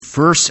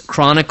First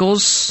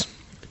Chronicles,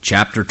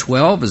 chapter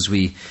 12, as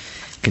we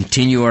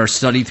continue our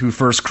study through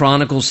First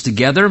Chronicles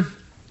together.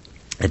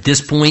 At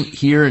this point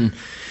here in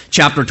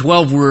chapter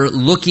 12, we're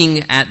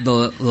looking at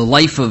the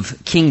life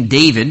of King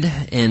David,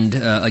 and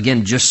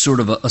again, just sort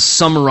of a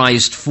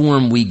summarized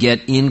form we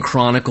get in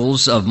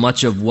Chronicles of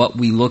much of what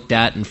we looked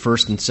at in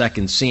 1st and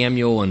 2nd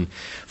Samuel and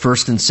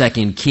 1st and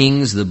 2nd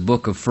Kings, the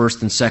book of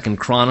 1st and 2nd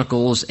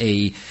Chronicles,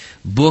 a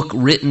book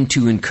written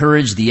to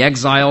encourage the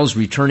exiles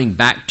returning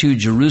back to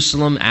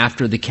Jerusalem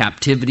after the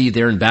captivity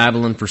there in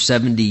Babylon for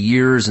 70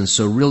 years. And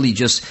so really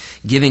just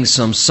giving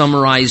some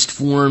summarized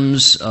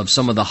forms of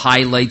some of the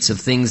highlights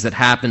of things that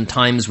happened,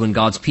 times when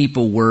God's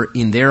people were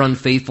in their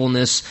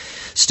unfaithfulness,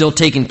 still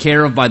taken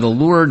care of by the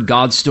Lord.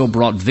 God still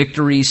brought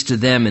victories to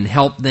them and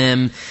helped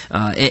them.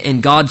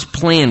 And God's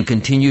plan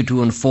continued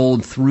to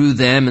unfold through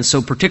them. And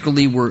so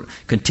particularly we're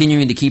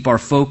continuing to keep our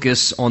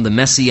focus on the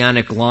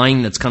Messianic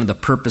line. That's kind of the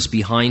purpose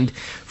behind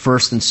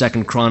 1st and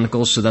 2nd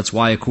Chronicles. So that's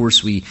why, of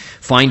course, we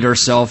find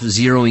ourselves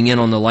zeroing in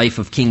on the life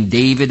of King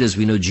David, as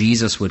we know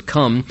Jesus would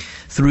come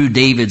through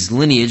David's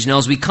lineage. Now,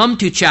 as we come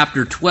to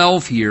chapter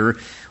 12 here,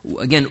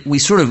 again, we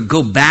sort of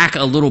go back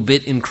a little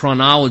bit in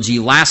chronology.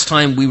 Last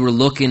time we were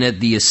looking at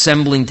the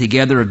assembling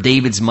together of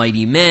David's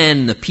mighty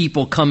men, the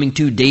people coming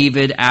to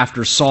David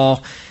after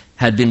Saul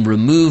had been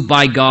removed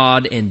by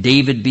God, and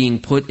David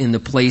being put in the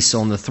place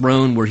on the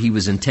throne where he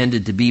was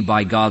intended to be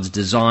by God's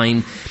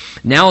design.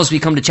 Now, as we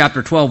come to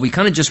chapter 12, we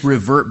kind of just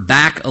revert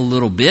back a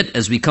little bit.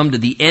 As we come to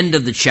the end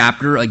of the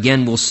chapter,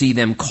 again, we'll see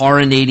them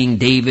coronating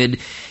David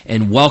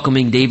and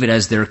welcoming David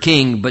as their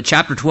king. But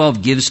chapter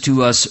 12 gives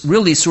to us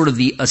really sort of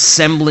the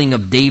assembling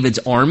of David's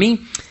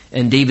army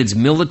and David's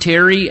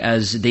military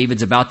as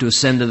David's about to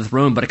ascend to the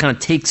throne, but it kind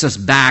of takes us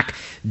back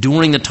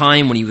during the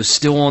time when he was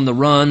still on the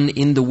run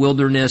in the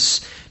wilderness,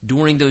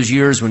 during those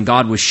years when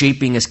God was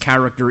shaping his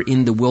character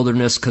in the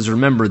wilderness, because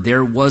remember,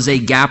 there was a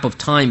gap of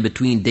time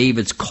between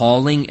David's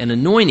calling and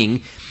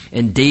anointing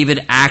and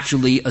David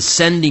actually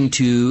ascending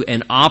to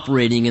and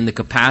operating in the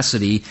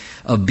capacity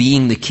of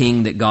being the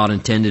king that God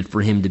intended for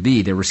him to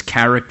be. There was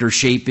character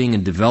shaping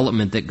and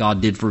development that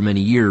God did for many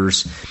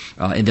years,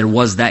 and there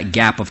was that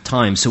gap of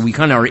time. So we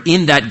kind of are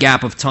in that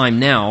gap of time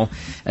now,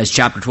 as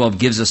chapter 12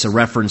 gives us a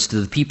reference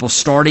to the people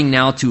starting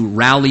now to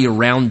rally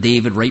around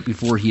David right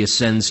before he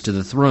ascends to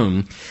the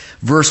throne.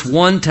 Verse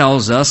 1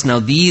 tells us, now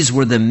these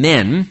were the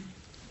men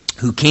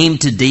who came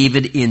to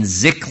David in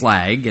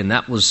Ziklag, and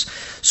that was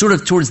sort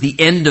of towards the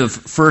end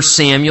of 1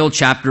 Samuel,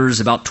 chapters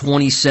about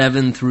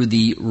 27 through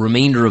the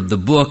remainder of the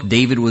book.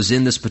 David was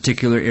in this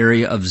particular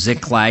area of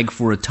Ziklag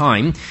for a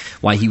time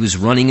while he was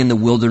running in the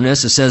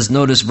wilderness. It says,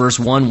 notice verse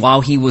 1,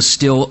 while he was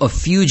still a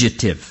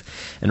fugitive.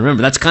 And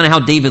remember, that's kind of how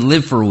David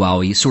lived for a while.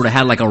 He sort of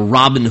had like a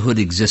Robin Hood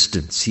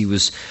existence. He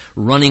was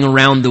running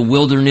around the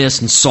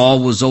wilderness, and Saul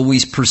was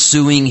always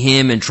pursuing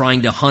him and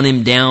trying to hunt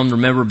him down.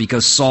 Remember,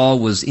 because Saul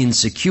was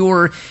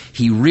insecure,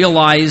 he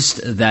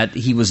realized that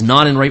he was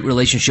not in right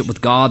relationship with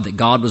God, that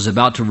God was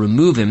about to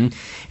remove him,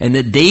 and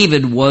that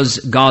David was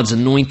God's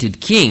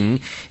anointed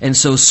king. And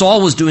so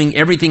Saul was doing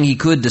everything he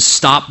could to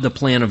stop the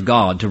plan of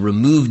God, to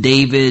remove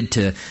David,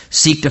 to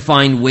seek to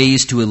find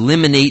ways to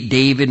eliminate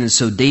David. And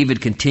so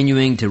David,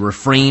 continuing to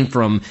refrain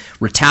from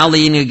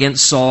retaliating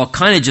against Saul,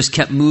 kind of just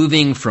kept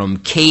moving from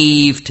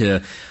cave to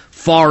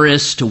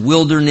forest to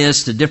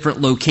wilderness to different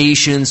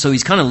locations. So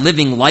he's kind of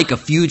living like a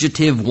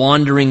fugitive,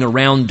 wandering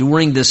around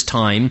during this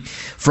time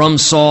from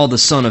Saul the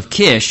son of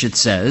Kish, it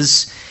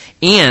says.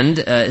 And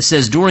it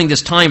says, during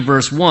this time,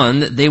 verse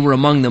 1, they were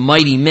among the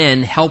mighty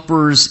men,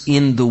 helpers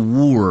in the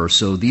war.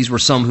 So these were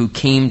some who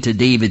came to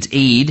David's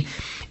aid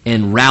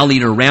and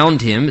rallied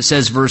around him. It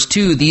says, verse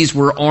 2, these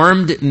were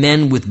armed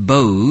men with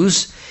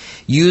bows,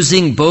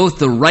 using both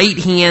the right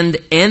hand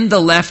and the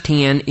left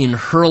hand in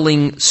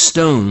hurling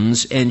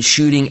stones and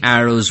shooting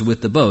arrows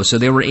with the bow. So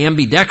they were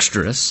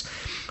ambidextrous,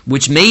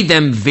 which made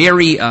them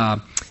very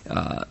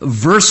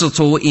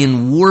versatile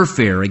in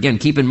warfare. Again,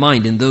 keep in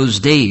mind, in those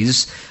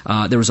days,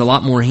 there was a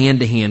lot more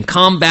hand-to-hand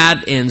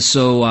combat, and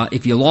so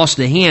if you lost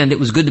a hand, it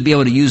was good to be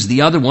able to use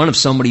the other one if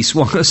somebody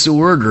swung a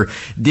sword or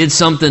did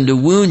something to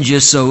wound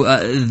you. So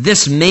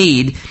this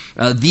made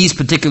these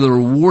particular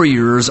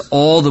warriors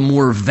all the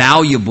more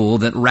valuable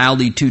that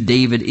rallied to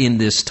David in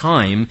this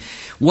time.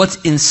 What's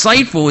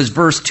insightful is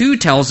verse 2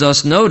 tells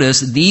us, notice,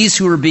 these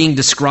who are being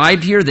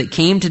described here that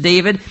came to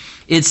David,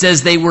 it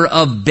says they were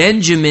of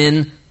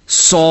Benjamin,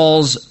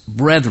 Saul's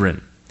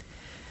brethren.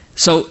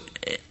 So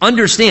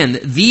understand,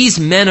 these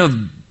men of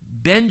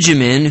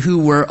Benjamin,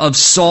 who were of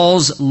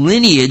Saul's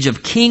lineage,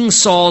 of King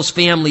Saul's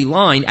family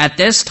line, at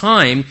this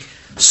time,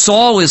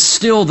 Saul is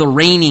still the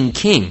reigning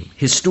king,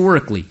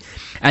 historically.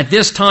 At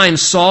this time,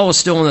 Saul is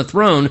still on the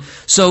throne,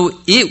 so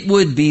it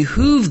would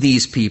behoove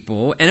these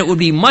people, and it would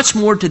be much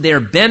more to their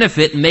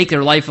benefit and make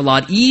their life a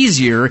lot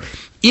easier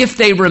if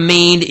they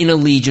remained in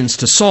allegiance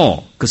to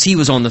Saul, because he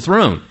was on the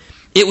throne.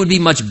 It would be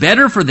much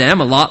better for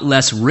them, a lot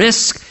less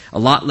risk, a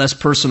lot less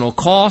personal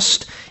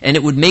cost, and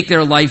it would make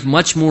their life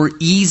much more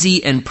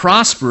easy and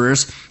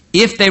prosperous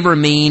if they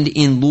remained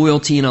in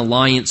loyalty and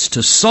alliance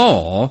to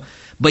Saul.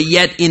 But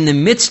yet in the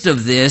midst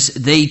of this,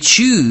 they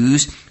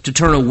choose to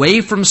turn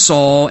away from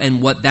Saul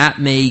and what that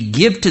may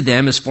give to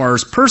them as far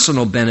as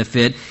personal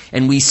benefit.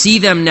 And we see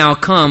them now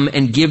come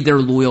and give their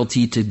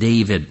loyalty to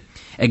David,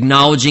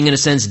 acknowledging, in a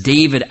sense,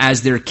 David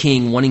as their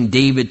king, wanting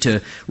David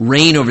to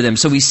reign over them.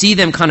 So we see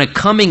them kind of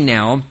coming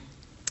now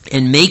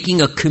and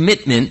making a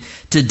commitment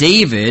to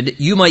David,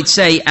 you might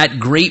say, at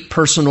great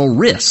personal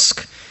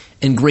risk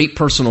and great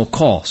personal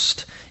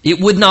cost. It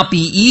would not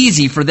be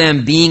easy for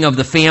them, being of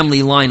the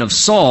family line of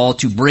Saul,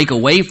 to break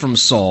away from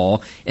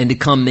Saul and to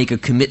come make a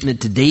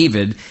commitment to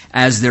David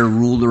as their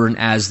ruler and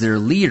as their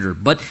leader.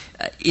 But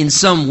in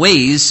some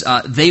ways,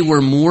 they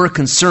were more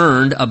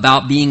concerned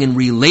about being in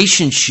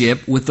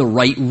relationship with the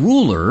right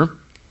ruler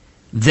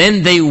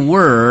than they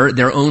were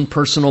their own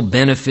personal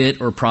benefit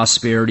or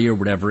prosperity or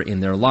whatever in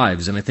their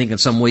lives. And I think in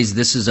some ways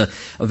this is a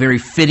very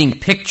fitting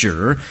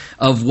picture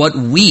of what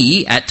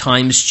we at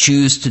times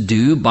choose to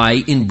do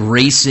by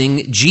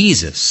embracing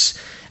Jesus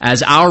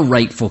as our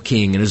rightful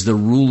king and as the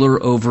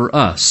ruler over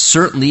us.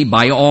 Certainly,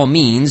 by all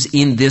means,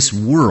 in this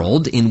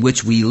world in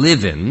which we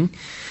live in,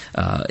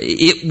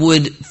 it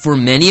would, for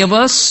many of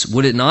us,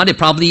 would it not? It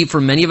probably,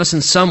 for many of us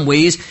in some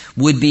ways,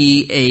 would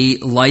be a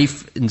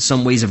life in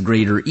some ways of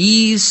greater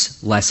ease,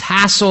 less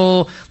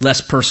hassle, less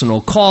personal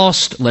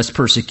cost, less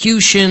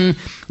persecution,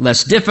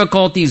 less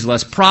difficulties,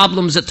 less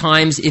problems at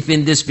times, if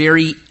in this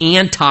very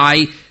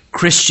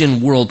anti-Christian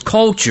world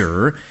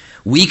culture,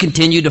 we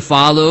continue to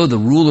follow the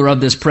ruler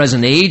of this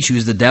present age,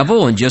 who's the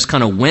devil, and just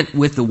kind of went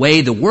with the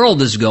way the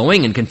world is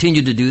going and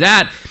continue to do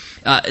that.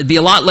 It'd be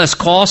a lot less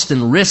cost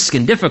and risk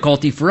and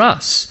difficulty for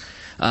us.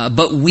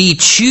 But we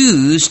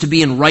choose to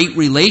be in right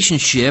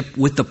relationship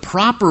with the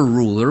proper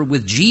ruler,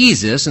 with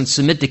Jesus, and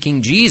submit to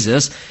King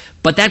Jesus.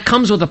 But that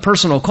comes with a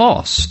personal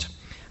cost.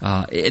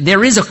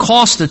 There is a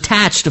cost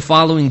attached to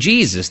following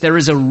Jesus. There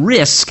is a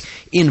risk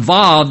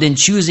involved in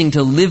choosing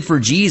to live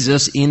for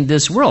Jesus in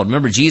this world.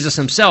 Remember, Jesus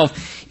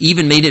himself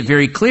even made it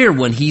very clear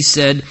when he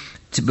said,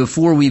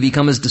 before we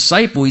become his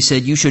disciple, he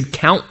said, you should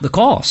count the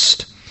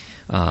cost.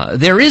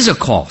 There is a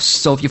cost.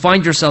 So if you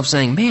find yourself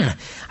saying, man,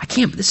 I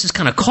can't, this is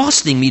kind of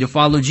costing me to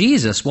follow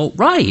Jesus. Well,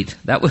 right.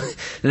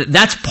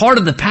 That's part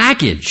of the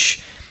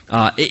package.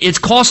 It's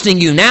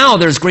costing you now.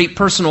 There's great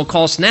personal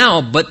cost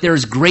now, but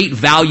there's great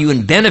value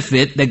and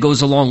benefit that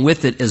goes along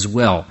with it as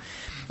well.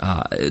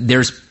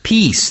 There's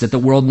peace that the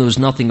world knows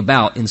nothing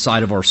about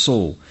inside of our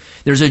soul.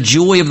 There's a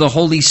joy of the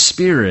Holy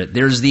Spirit.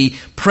 There's the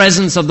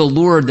presence of the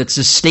Lord that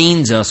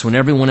sustains us when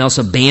everyone else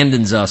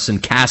abandons us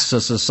and casts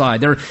us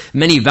aside. There are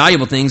many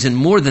valuable things, and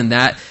more than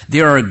that,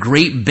 there are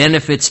great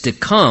benefits to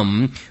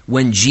come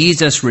when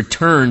Jesus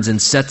returns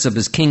and sets up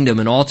his kingdom,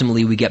 and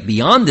ultimately we get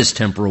beyond this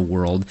temporal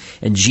world,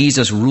 and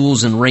Jesus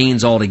rules and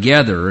reigns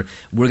altogether.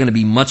 We're going to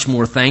be much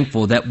more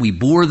thankful that we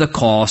bore the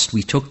cost,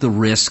 we took the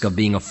risk of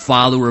being a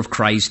follower of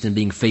Christ and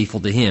being faithful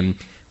to him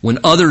when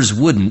others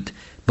wouldn't,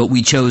 but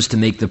we chose to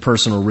make the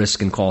personal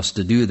risk and cost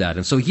to do that.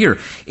 And so here,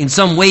 in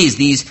some ways,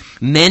 these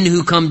men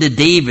who come to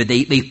David,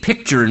 they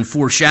picture and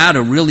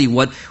foreshadow really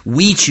what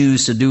we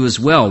choose to do as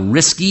well.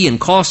 Risky and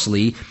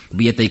costly,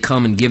 but yet they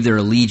come and give their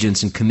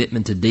allegiance and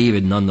commitment to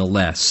David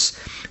nonetheless.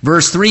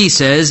 Verse 3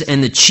 says,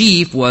 and the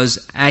chief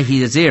was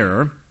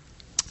Ahiezer,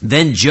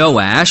 then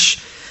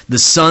Joash, the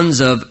sons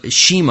of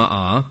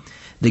Shemaah,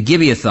 the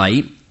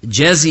Gibeathite,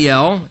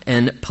 Jeziel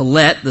and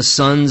Pelet, the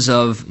sons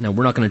of... Now,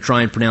 we're not going to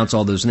try and pronounce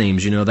all those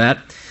names, you know that?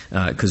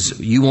 Because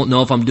you won't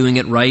know if I'm doing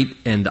it right,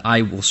 and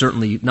I will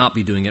certainly not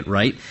be doing it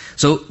right.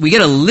 So we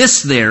get a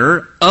list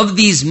there of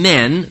these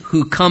men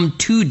who come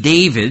to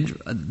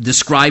David,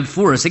 described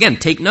for us. Again,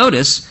 take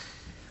notice,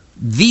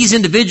 these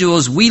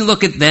individuals, we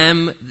look at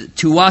them,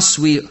 to us,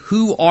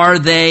 who are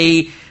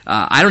they?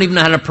 I don't even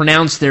know how to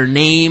pronounce their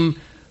name,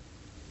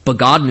 but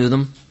God knew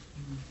them.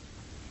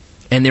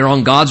 And they're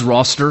on God's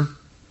roster.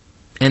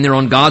 And they're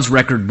on God's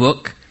record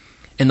book,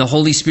 and the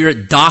Holy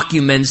Spirit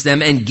documents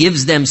them and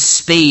gives them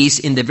space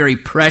in the very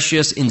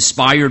precious,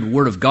 inspired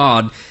Word of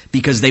God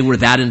because they were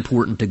that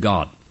important to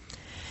God.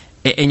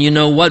 And you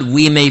know what?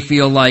 We may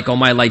feel like, oh,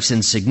 my life's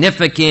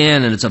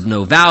insignificant and it's of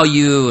no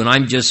value, and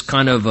I'm just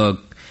kind of a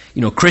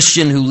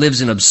Christian who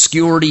lives in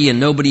obscurity and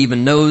nobody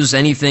even knows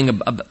anything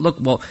about... Look,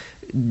 well,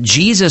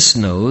 Jesus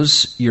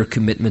knows your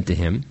commitment to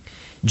him.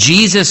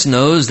 Jesus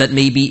knows that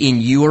maybe in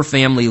your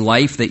family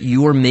life that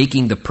you are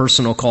making the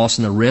personal cost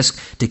and the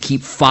risk to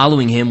keep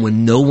following him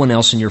when no one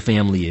else in your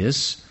family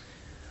is,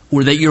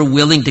 or that you're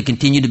willing to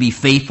continue to be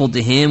faithful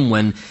to him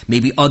when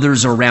maybe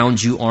others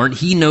around you aren't.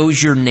 He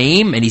knows your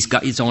name, and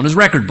it's on his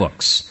record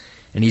books,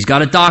 and he's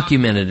got it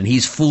documented, and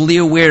he's fully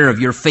aware of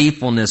your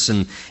faithfulness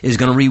and is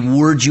going to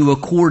reward you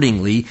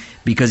accordingly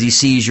because he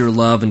sees your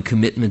love and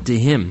commitment to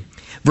him.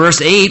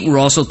 Verse 8, we're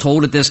also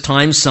told at this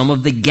time some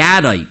of the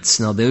Gadites.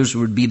 Now, those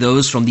would be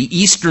those from the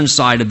eastern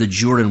side of the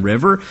Jordan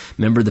River.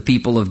 Remember the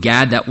people of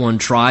Gad, that one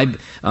tribe,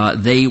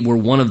 they were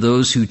one of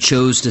those who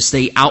chose to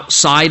stay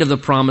outside of the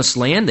promised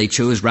land. They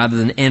chose, rather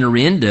than enter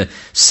in, to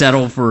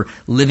settle for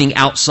living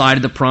outside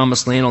of the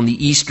promised land on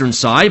the eastern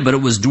side. But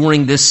it was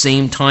during this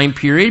same time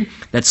period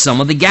that some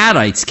of the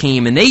Gadites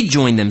came and they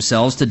joined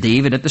themselves to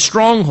David at the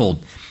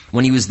stronghold.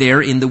 when he was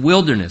there in the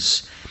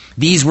wilderness.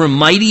 These were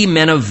mighty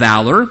men of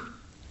valor,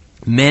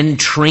 men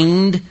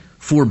trained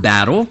for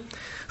battle,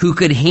 who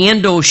could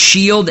handle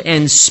shield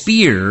and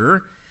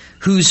spear,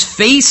 whose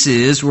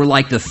faces were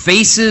like the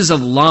faces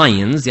of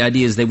lions. The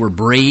idea is they were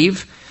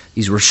brave.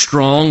 These were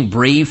strong,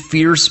 brave,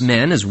 fierce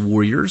men as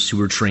warriors who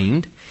were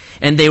trained.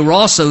 And they were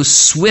also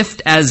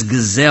swift as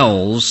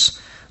gazelles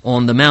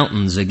on the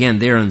mountains. Again,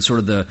 they're in sort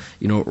of the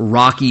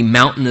rocky,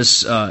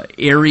 mountainous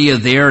area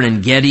there in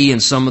En-Gedi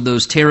and some of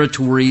those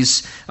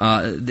territories.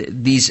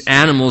 These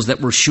animals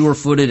that were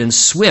sure-footed and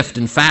swift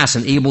and fast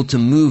and able to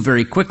move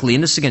very quickly.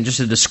 And this, again, just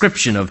a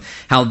description of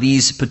how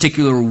these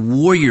particular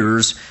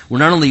warriors were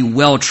not only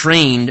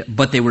well-trained,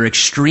 but they were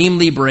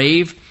extremely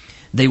brave.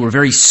 They were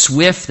very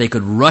swift. They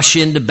could rush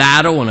into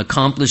battle and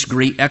accomplish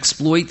great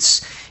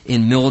exploits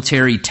in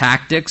military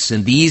tactics.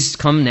 And these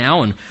come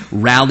now and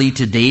rally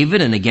to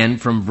David. And again,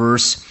 from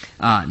verse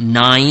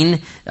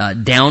 9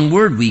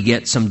 downward, we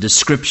get some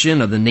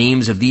description of the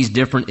names of these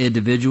different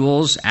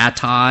individuals: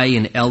 Attai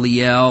and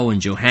Eliel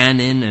and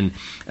Johanan and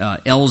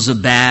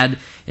Elzabad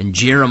and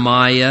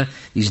Jeremiah,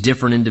 these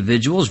different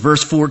individuals.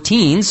 Verse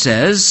 14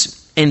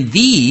 says, "And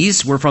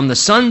these were from the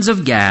sons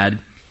of Gad,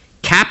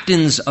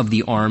 captains of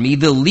the army.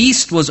 The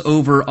least was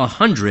over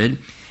 100,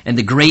 and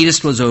the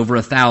greatest was over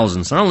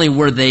 1,000. So not only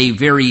were they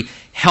very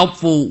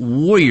helpful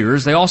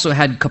warriors, they also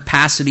had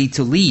capacity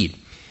to lead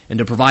and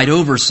to provide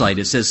oversight.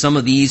 It says some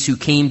of these who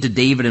came to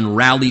David and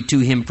rallied to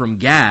him from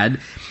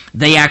Gad,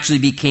 they actually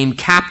became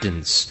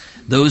captains,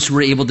 those who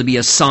were able to be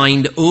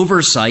assigned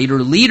oversight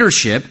or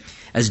leadership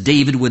as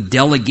David would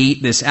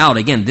delegate this out.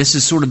 Again, this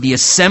is sort of the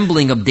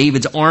assembling of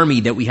David's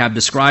army that we have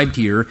described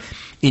here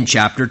in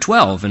chapter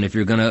 12. And if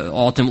you're going to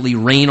ultimately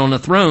reign on a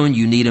throne,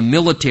 you need a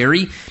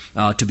military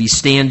to be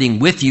standing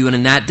with you. And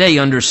in that day,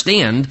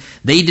 understand,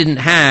 they didn't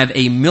have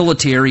a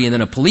military and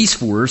then a police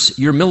force.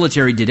 Your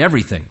military did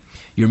everything.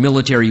 Your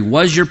military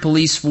was your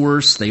police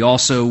force. They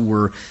also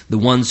were the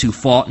ones who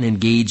fought and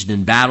engaged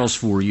in battles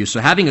for you.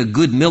 So having a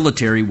good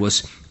military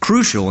was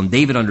crucial, and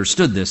David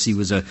understood this. He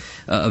was a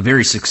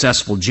very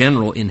successful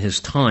general in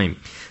his time.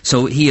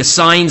 So he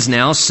assigns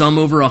now some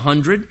over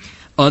 100.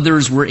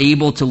 Others were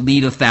able to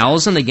lead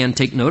 1,000. Again,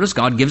 take notice,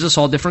 God gives us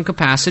all different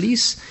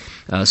capacities.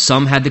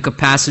 Some had the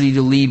capacity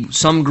to lead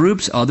some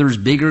groups, others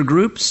bigger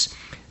groups.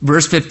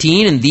 Verse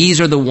 15, "And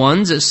these are the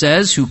ones," it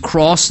says, "who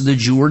crossed the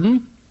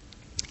Jordan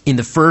in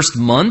the first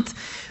month,"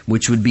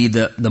 which would be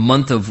the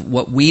month of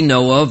what we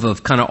know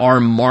of kind of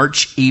our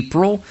March,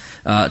 April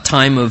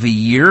time of a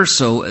year.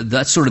 So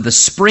that's sort of the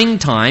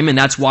springtime, and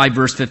that's why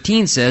verse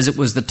 15 says it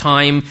was the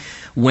time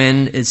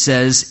when it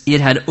says it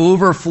had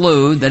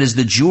overflowed, that is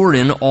the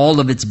Jordan,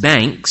 all of its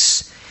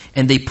banks,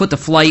 and they put to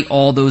flight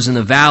all those in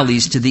the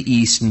valleys to the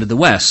east and to the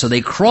west. So they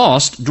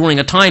crossed during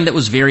a time that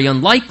was very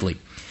unlikely.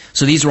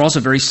 So these were also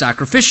very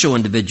sacrificial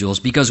individuals,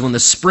 because when the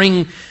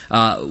spring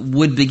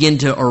would begin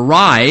to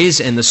arise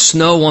and the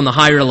snow on the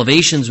higher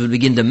elevations would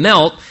begin to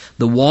melt,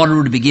 the water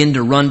would begin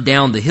to run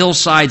down the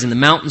hillsides and the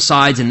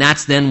mountainsides, and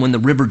that's then when the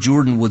River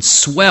Jordan would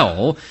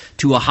swell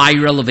to a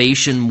higher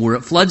elevation more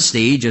at flood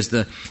stage as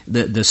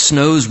the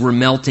snows were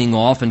melting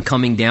off and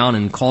coming down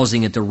and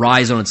causing it to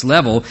rise on its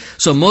level.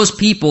 So most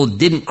people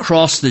didn't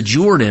cross the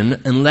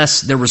Jordan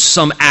unless there was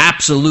some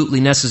absolutely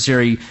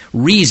necessary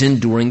reason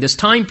during this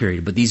time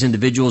period. But these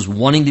individuals,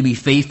 wanting to be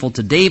faithful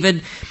to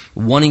David,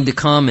 wanting to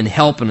come and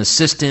help and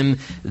assist him,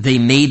 they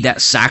made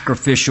that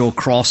sacrificial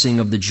crossing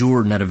of the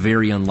Jordan at a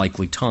very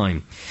unlikely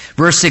time.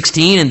 Verse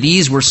 16, "And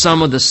these were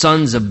some of the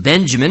sons of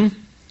Benjamin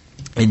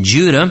and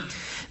Judah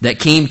that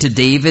came to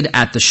David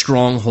at the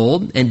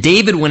stronghold. And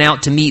David went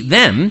out to meet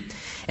them,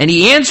 and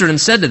he answered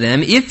and said to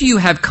them, If you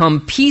have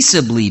come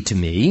peaceably to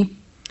me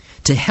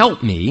to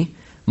help me,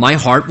 my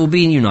heart will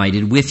be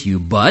united with you.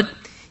 But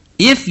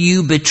if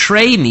you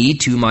betray me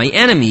to my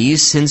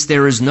enemies, since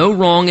there is no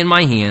wrong in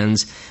my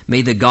hands,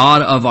 may the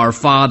God of our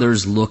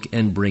fathers look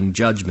and bring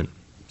judgment."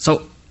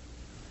 So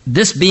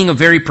this being a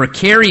very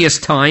precarious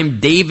time,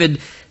 David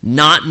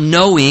not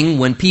knowing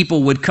when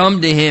people would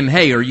come to him,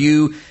 "Hey, are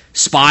you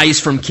spies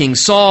from King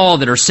Saul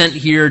that are sent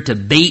here to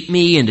bait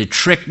me and to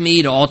trick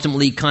me to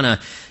ultimately kind of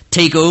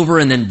take over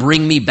and then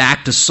bring me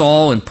back to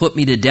Saul and put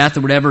me to death,"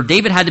 or whatever?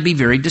 David had to be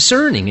very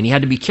discerning, and he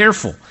had to be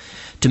careful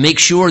to make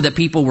sure that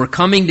people were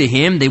coming to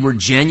him. They were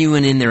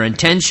genuine in their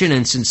intention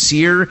and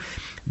sincere.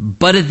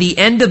 But at the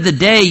end of the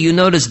day, you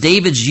notice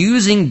David's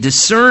using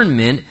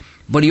discernment,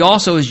 but he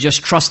also is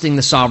just trusting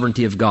the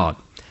sovereignty of God.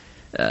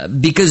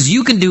 Because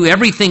you can do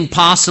everything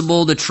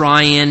possible to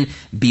try and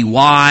be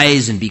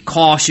wise and be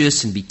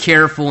cautious and be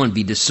careful and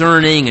be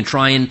discerning and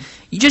try and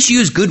you just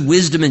use good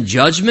wisdom and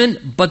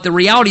judgment. But the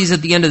reality is,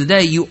 at the end of the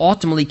day, you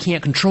ultimately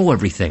can't control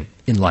everything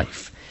in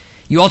life.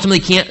 You ultimately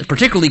can't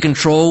particularly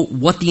control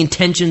what the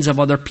intentions of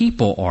other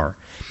people are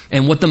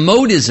and what the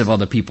motives of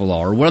other people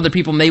are, or what other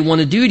people may want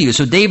to do to you.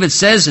 So David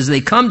says, as they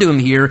come to him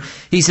here,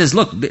 he says,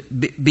 look,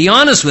 be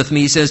honest with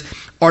me. He says,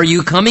 are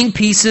you coming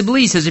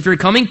peaceably? He says, if you're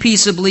coming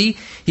peaceably,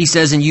 he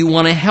says, and you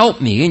want to help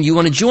me and you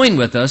want to join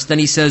with us, then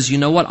he says, you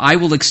know what? I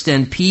will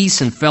extend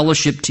peace and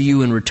fellowship to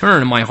you in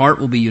return, and my heart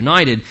will be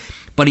united.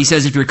 But he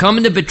says, if you're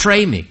coming to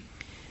betray me,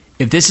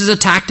 if this is a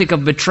tactic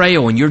of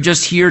betrayal and you're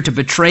just here to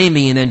betray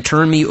me and then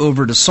turn me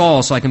over to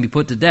Saul so I can be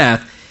put to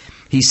death,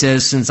 he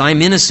says, since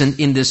I'm innocent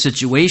in this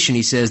situation,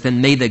 he says, then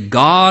may the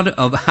God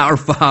of our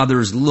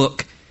fathers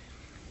look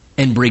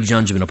and bring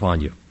judgment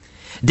upon you.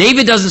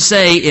 David doesn't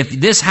say, if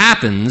this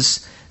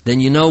happens, then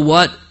you know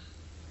what?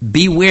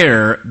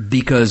 Beware,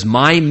 because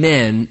my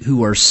men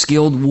who are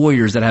skilled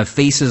warriors that have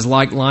faces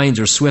like lions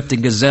or swift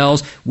and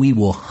gazelles, we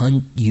will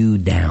hunt you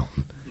down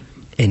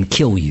and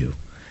kill you.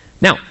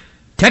 Now,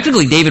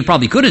 technically, David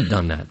probably could have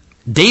done that.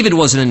 David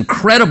was an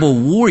incredible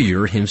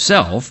warrior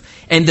himself,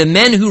 and the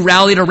men who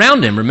rallied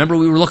around him, remember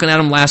we were looking at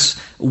them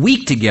last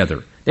week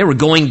together, they were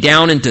going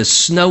down into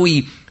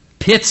snowy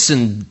pits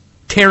and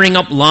tearing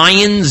up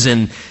lions,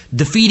 and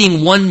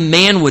defeating one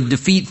man would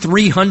defeat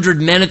 300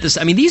 men at this.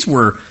 I mean, these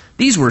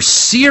were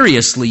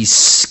seriously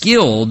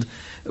skilled,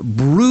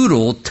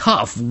 brutal,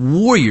 tough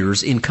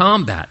warriors in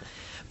combat.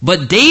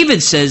 But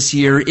David says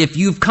here, if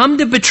you've come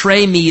to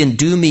betray me and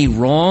do me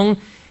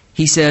wrong,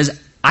 he says,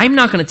 I'm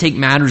not going to take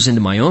matters into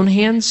my own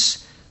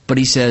hands, but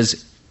he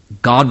says,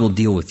 God will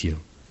deal with you.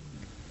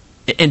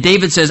 And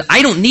David says,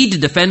 I don't need to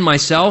defend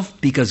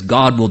myself because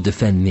God will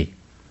defend me.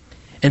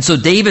 And so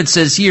David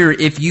says here,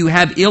 if you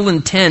have ill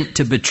intent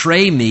to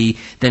betray me,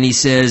 then he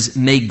says,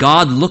 may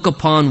God look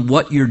upon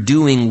what you're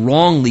doing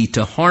wrongly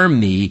to harm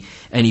me,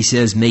 and he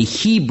says, may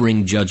he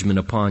bring judgment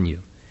upon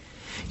you.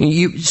 And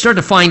you start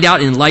to find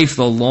out in life,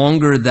 the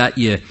longer that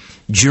you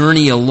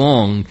journey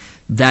along,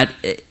 that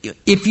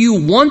if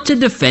you want to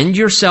defend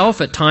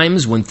yourself at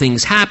times when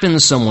things happen,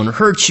 someone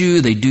hurts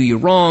you, they do you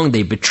wrong,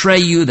 they betray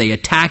you, they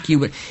attack you,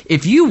 but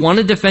if you want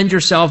to defend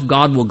yourself,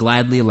 God will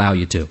gladly allow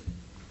you to.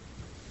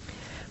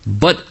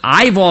 But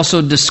I've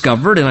also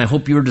discovered, and I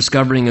hope you're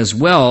discovering as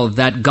well,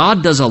 that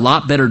God does a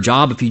lot better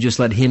job if you just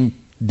let him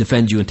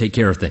defend you and take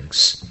care of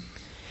things.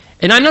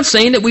 And I'm not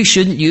saying that we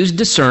shouldn't use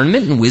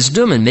discernment and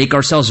wisdom and make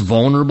ourselves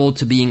vulnerable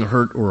to being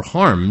hurt or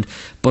harmed,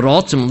 but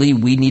ultimately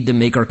we need to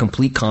make our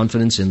complete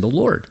confidence in the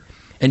Lord.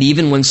 And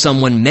even when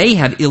someone may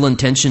have ill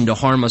intention to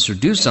harm us or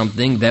do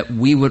something, that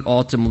we would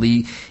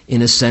ultimately,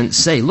 in a sense,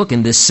 say, look,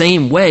 in the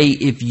same way,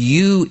 if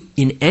you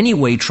in any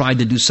way tried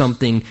to do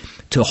something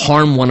to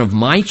harm one of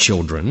my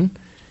children,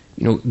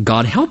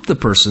 God help the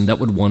person that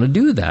would want to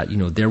do that.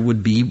 There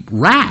would be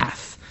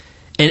wrath.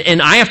 And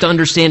I have to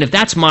understand, if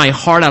that's my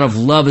heart out of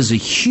love as a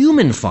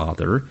human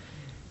father,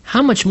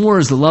 how much more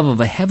is the love of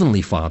a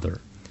heavenly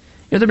father?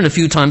 There have been a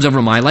few times over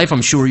my life,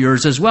 I'm sure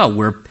yours as well,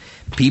 where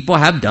people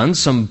have done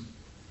some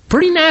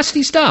pretty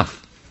nasty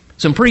stuff,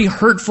 some pretty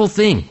hurtful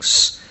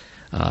things.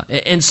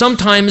 And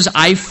sometimes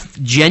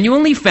I've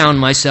genuinely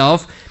found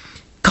myself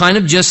kind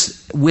of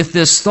just with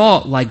this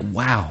thought like,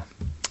 wow,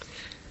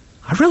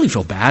 I really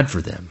feel bad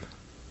for them.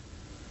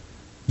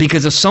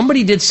 Because if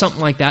somebody did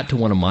something like that to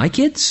one of my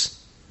kids,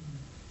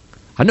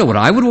 I know what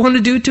I would want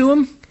to do to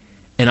them.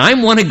 And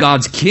I'm one of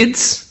God's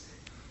kids,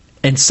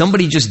 and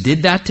somebody just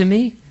did that to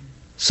me.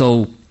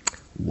 So,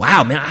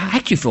 wow, man, I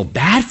actually feel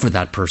bad for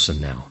that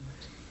person now.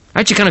 I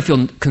actually kind of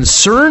feel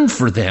concerned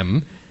for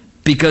them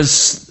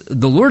because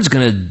the Lord's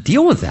going to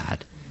deal with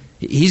that.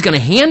 He's going to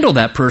handle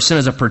that person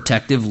as a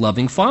protective,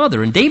 loving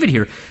father. And David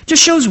here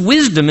just shows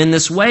wisdom in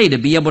this way to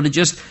be able to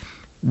just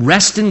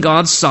rest in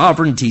God's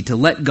sovereignty, to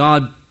let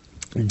God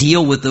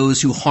deal with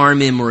those who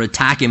harm him or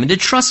attack him, and to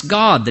trust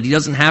God that he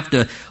doesn't have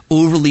to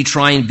overly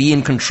try and be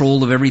in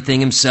control of everything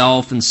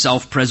himself, and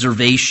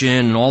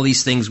self-preservation and all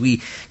these things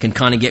we can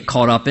kind of get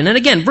caught up in. And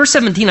again, verse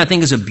 17 I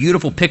think is a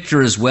beautiful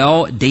picture as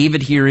well.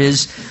 David here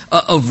is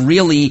of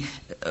really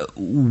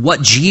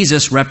what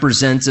Jesus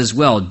represents as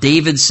well.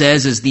 David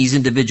says, as these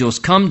individuals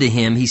come to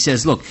him, he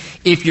says, look,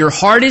 if your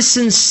heart is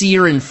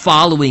sincere in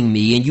following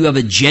me, and you have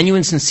a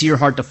genuine, sincere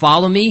heart to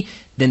follow me,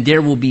 then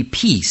there will be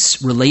peace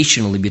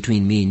relationally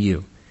between me and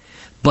you.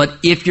 But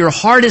if your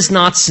heart is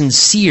not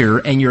sincere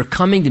and you're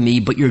coming to me,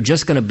 but you're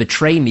just going to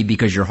betray me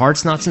because your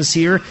heart's not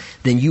sincere,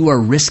 then you are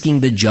risking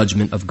the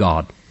judgment of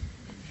God.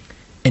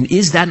 And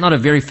is that not a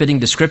very fitting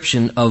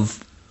description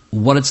of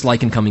what it's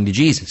like in coming to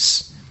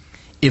Jesus?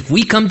 If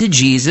we come to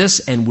Jesus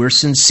and we're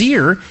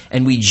sincere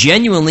and we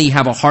genuinely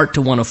have a heart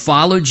to want to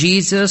follow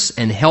Jesus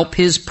and help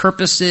his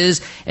purposes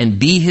and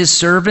be his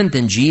servant,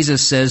 then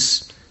Jesus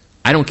says,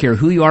 I don't care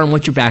who you are and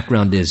what your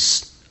background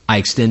is, I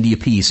extend you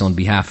peace on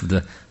behalf of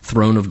the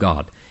throne of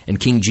God. And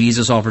King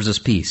Jesus offers us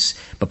peace.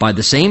 But by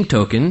the same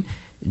token,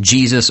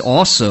 Jesus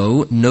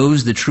also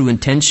knows the true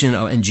intention,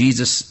 and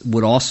Jesus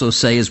would also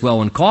say as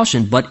well in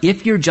caution, but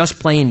if you're just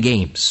playing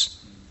games,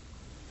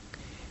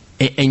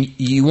 and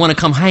you want to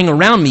come hang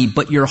around me,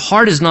 but your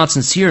heart is not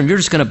sincere, and you're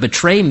just going to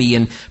betray me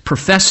and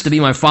profess to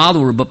be my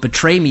follower, but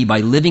betray me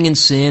by living in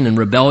sin and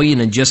rebellion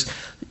and just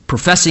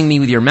professing me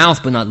with your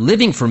mouth, but not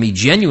living for me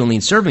genuinely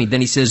and serving me, then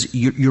he says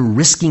you're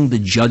risking the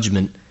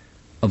judgment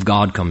of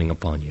God coming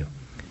upon you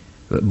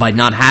by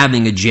not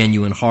having a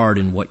genuine heart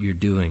in what you're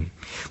doing.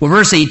 Well,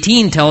 verse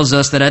 18 tells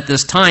us that at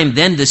this time,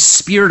 then the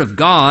Spirit of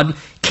God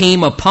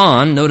came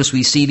upon. Notice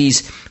we see these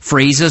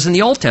phrases in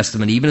the Old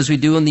Testament, even as we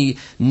do in the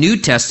New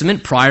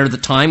Testament, prior to the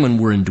time when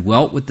we're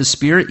indwelt with the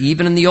Spirit.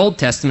 Even in the Old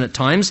Testament at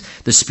times,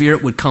 the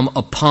Spirit would come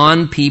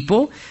upon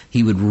people.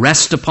 He would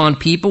rest upon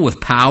people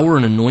with power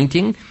and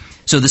anointing.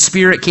 So the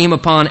Spirit came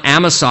upon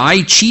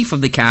Amasai, chief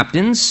of the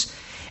captains.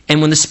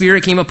 And when the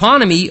Spirit came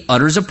upon him, he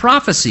utters a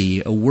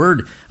prophecy, a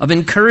word of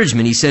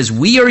encouragement. He says,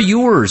 "We are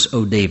yours,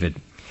 O David.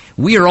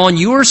 We are on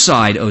your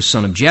side, O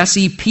son of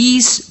Jesse.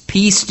 Peace,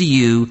 peace to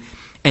you,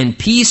 and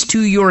peace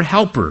to your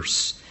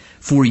helpers.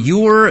 For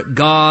your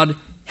God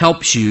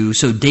helps you."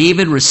 So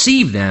David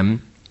received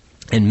them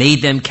and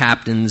made them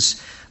captains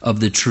of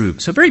the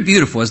troops. So very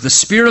beautiful. As the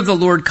Spirit of the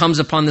Lord comes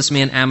upon this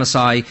man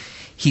Amasai,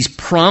 he's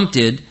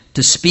prompted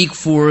to speak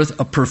forth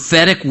a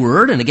prophetic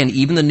word. And again,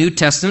 even the New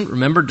Testament,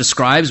 remember,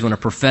 describes when a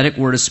prophetic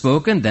word is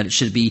spoken, that it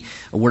should be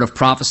a word of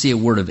prophecy, a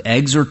word of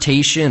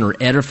exhortation or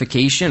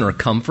edification or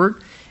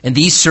comfort. And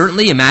these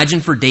certainly,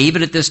 imagine for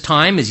David at this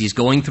time, as he's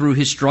going through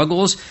his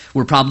struggles,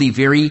 were probably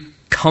very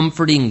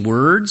comforting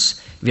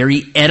words,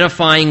 very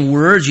edifying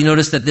words. You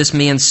notice that this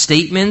man's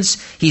statements,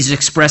 he's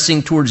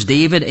expressing towards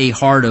David a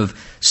heart of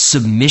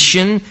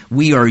submission.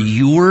 "We are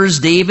yours,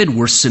 David.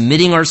 We're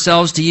submitting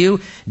ourselves to you.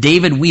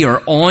 David, we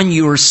are on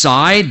your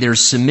side." There's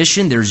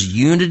submission, there's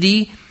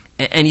unity.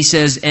 And he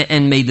says,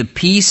 "And may the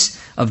peace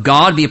of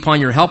God be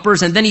upon your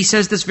helpers." And then he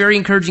says this very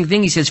encouraging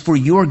thing. He says, "For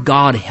your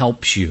God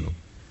helps you."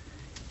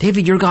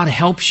 David, your God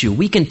helps you.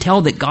 We can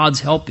tell that God's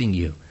helping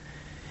you.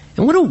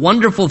 And what a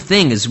wonderful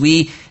thing as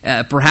we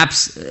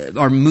perhaps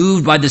are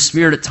moved by the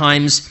Spirit at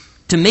times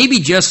to maybe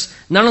just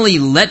not only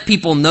let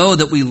people know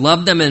that we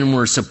love them and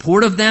we're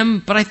supportive of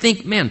them, but I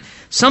think, man,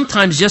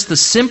 sometimes just the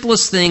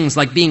simplest things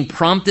like being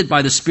prompted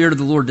by the Spirit of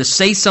the Lord to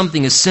say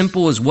something as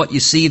simple as what you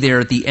see there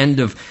at the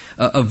end of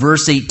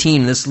verse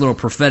 18, this little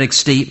prophetic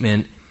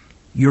statement,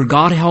 "Your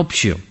God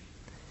helps you."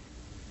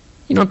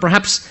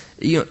 Perhaps,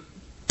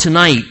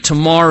 tonight,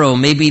 tomorrow,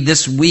 maybe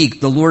this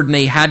week, the Lord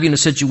may have you in a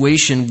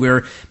situation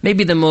where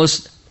maybe the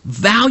most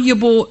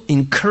valuable,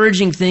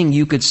 encouraging thing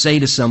you could say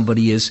to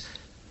somebody is,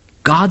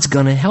 "God's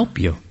going to help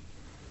you.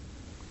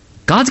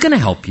 God's going to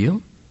help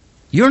you.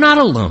 You're not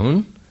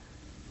alone.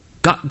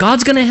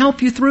 God's going to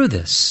help you through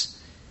this.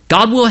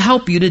 God will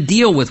help you to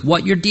deal with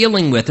what you're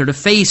dealing with or to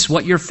face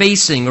what you're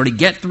facing or to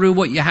get through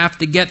what you have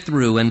to get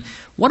through." And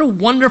what a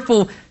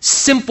wonderful,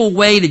 simple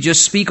way to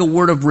just speak a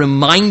word of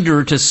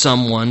reminder to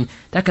someone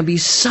that can be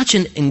such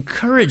an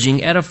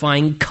encouraging,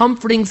 edifying,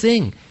 comforting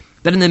thing.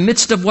 That in the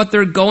midst of what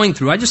they're going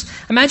through, I just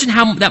imagine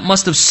how that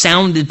must have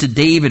sounded to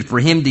David for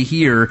him to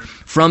hear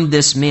from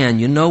this man.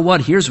 "You know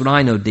what? Here's what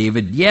I know,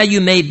 David. Yeah, you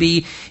may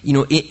be,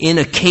 in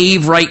a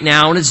cave right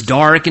now and it's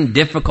dark and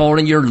difficult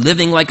and you're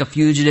living like a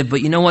fugitive,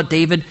 but you know what,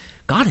 David?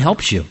 God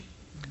helps you.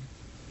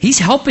 He's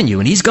helping you,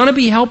 and He's going to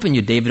be helping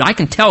you, David. I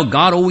can tell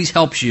God always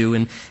helps you."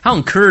 And how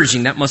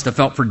encouraging that must have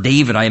felt for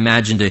David, I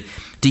imagine,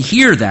 to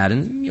hear that.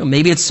 And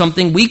maybe it's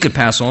something we could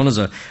pass on as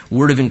a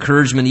word of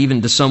encouragement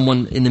even to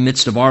someone in the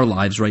midst of our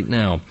lives right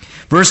now.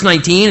 Verse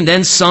 19, "And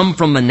then some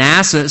from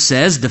Manasseh," it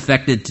says,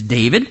 "defected to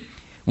David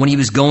when he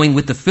was going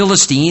with the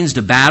Philistines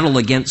to battle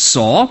against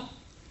Saul.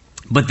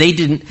 But they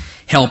didn't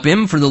help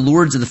him, for the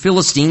lords of the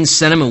Philistines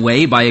sent him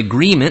away by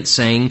agreement,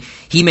 saying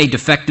he may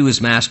defect to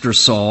his master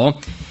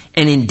Saul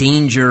and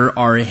endanger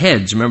our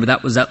heads." Remember,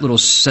 that was that little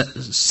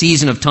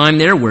season of time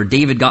there where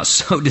David got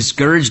so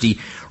discouraged he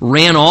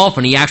ran off,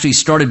 and he actually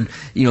started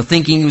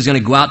thinking he was going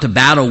to go out to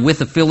battle with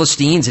the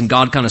Philistines, and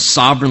God kind of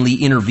sovereignly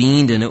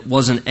intervened, and it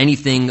wasn't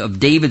anything of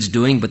David's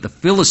doing, but the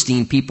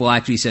Philistine people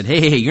actually said,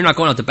 hey, you're not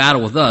going out to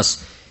battle with us.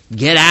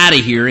 Get out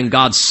of here. And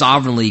God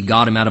sovereignly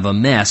got him out of a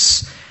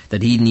mess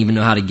that he didn't even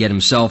know how to get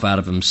himself out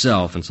of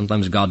himself. And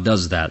sometimes God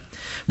does that.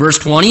 Verse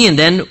 20, "And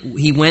then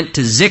he went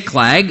to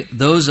Ziklag.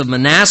 Those of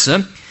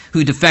Manasseh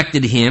who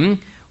defected him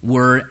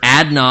were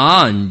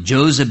Adnah and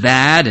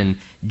Jozabad and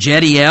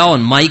Jediel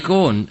and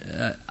Michael and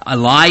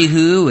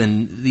Elihu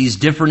and these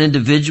different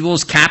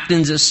individuals,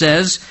 captains, it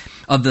says,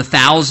 of the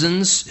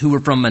thousands who were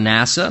from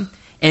Manasseh.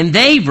 And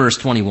they," verse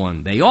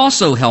 21, "they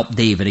also helped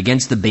David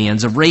against the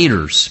bands of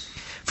raiders.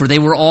 For they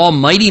were all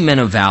mighty men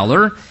of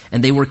valor,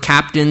 and they were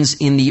captains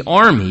in the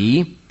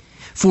army.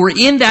 For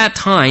in that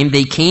time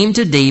they came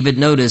to David,"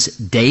 notice,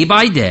 "day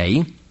by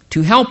day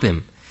to help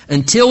him,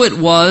 until it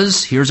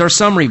was," here's our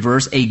summary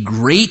verse, "a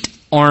great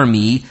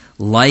army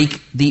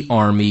like the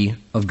army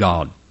of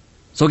God."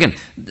 So again,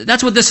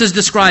 that's what this is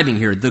describing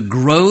here. The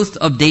growth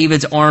of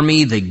David's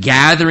army, the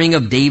gathering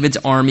of David's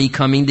army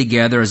coming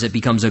together as it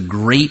becomes a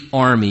great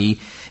army.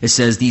 It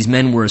says these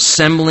men were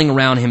assembling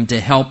around him to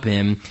help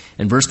him.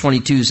 And verse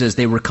 22 says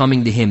they were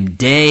coming to him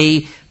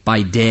day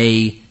by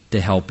day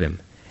to help him.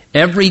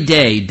 Every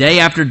day, day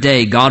after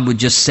day, God would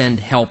just send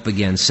help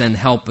again.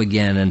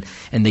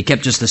 And they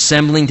kept just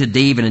assembling to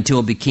David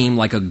until it became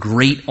like a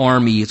great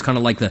army. It's kind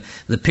of like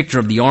the picture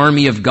of the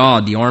army of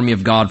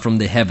God from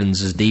the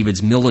heavens as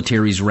David's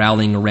military's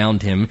rallying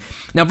around him.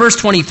 Now, verse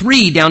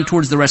 23, down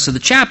towards the rest of the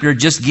chapter,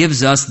 just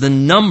gives us the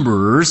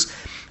numbers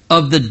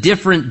of the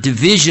different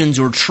divisions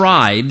or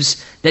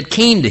tribes that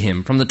came to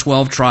him from the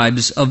 12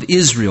 tribes of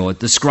Israel. It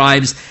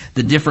describes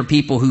the different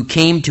people who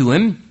came to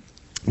him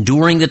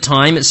during the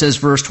time. It says,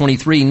 verse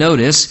 23,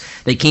 notice,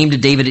 they came to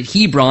David at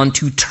Hebron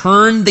to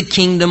turn the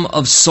kingdom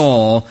of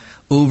Saul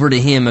over to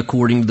him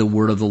according to the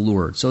word of the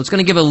Lord. So it's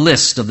going to give a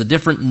list of the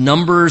different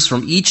numbers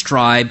from each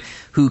tribe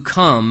who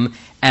come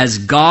as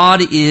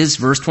God is,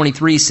 verse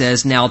 23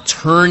 says, now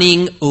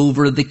turning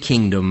over the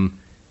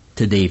kingdom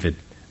to David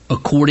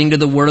according to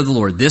the word of the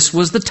Lord. This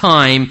was the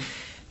time,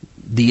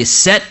 the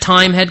set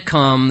time had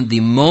come,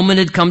 the moment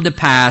had come to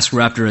pass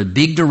where after a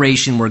big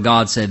duration where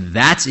God said,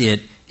 that's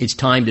it, it's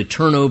time to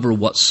turn over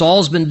what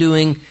Saul's been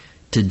doing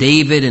to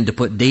David and to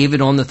put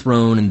David on the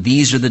throne, and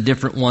these are the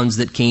different ones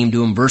that came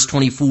to him. Verse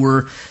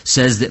 24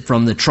 says that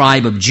from the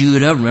tribe of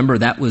Judah, remember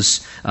that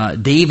was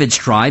David's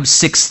tribe,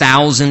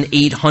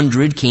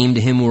 6,800 came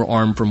to him who were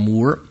armed from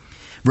war.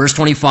 Verse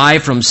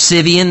 25, from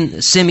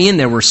Simeon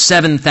there were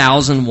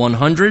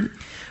 7,100.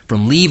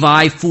 From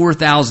Levi,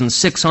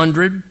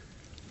 4,600.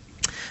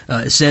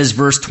 It says,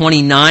 verse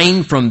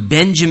 29, from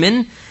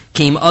Benjamin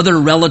came other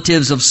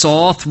relatives of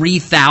Saul,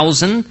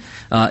 3,000.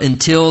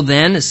 Until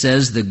then, it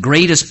says, the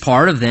greatest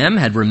part of them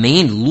had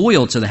remained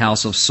loyal to the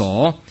house of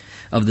Saul.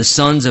 Of the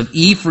sons of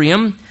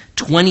Ephraim,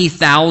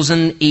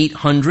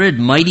 20,800,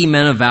 mighty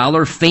men of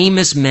valor,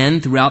 famous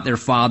men throughout their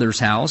father's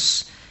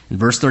house. In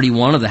verse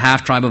 31 of the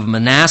half-tribe of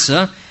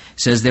Manasseh, it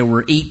says there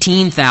were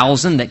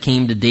 18,000 that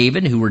came to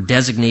David who were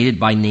designated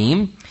by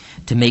name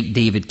to make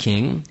David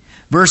king.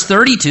 Verse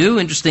 32,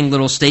 interesting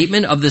little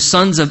statement, of the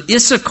sons of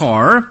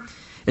Issachar,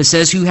 it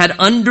says, who had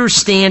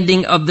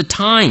understanding of the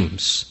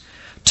times,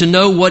 to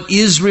know what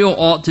Israel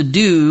ought to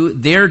do.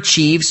 Their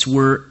chiefs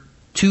were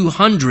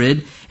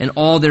 200, and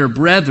all their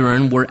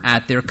brethren were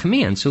at their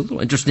command. So a little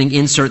interesting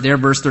insert there,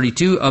 verse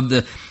 32, of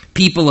the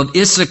people of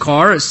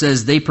Issachar, it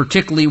says they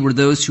particularly were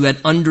those who had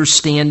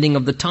understanding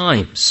of the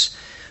times,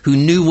 who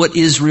knew what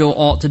Israel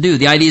ought to do.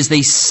 The idea is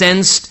they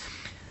sensed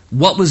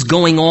what was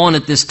going on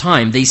at this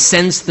time. They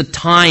sensed the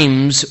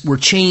times were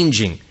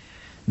changing.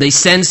 They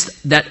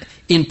sensed that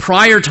in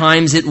prior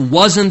times it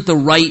wasn't the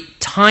right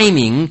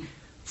timing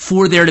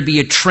for there to be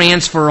a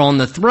transfer on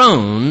the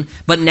throne,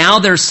 but now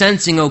they're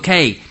sensing,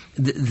 okay,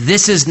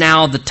 this is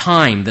now the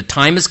time. The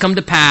time has come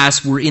to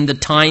pass. We're in the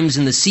times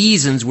and the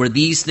seasons where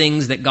these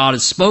things that God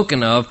has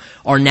spoken of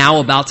are now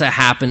about to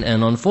happen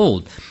and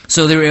unfold.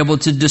 So they were able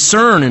to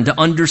discern and to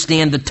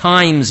understand the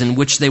times in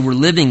which they were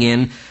living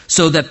in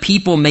so that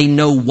people may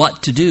know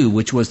what to do,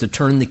 which was to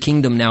turn the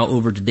kingdom now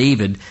over to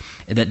David,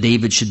 and that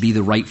David should be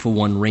the rightful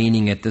one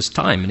reigning at this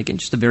time. And again,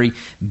 just a very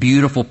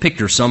beautiful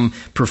picture. Some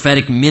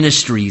prophetic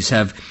ministries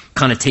have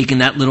kind of taken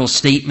that little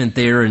statement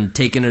there and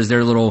taken as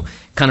their little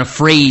kind of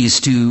phrase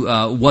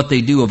to what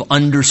they do of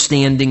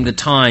understanding the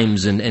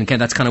times. And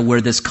that's kind of where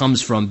this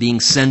comes from,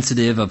 being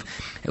sensitive of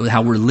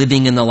how we're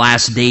living in the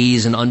last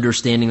days and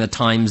understanding the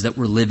times that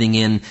we're living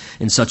in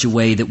such a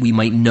way that we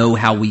might know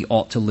how we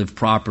ought to live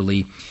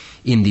properly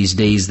in these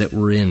days that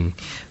we're in.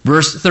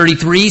 Verse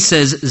 33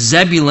 says,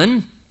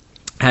 Zebulun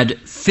had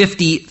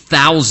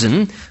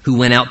 50,000 who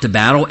went out to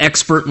battle,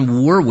 expert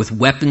in war with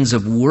weapons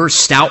of war,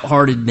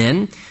 stout-hearted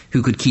men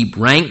who could keep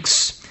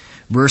ranks.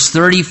 Verse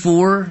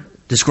 34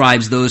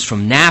 describes those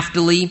from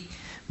Naphtali.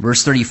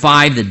 Verse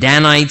 35, the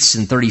Danites,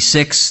 and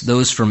 36,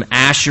 those from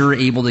Asher,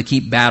 able to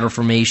keep battle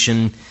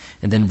formation.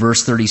 And then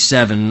verse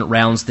 37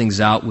 rounds things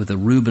out with the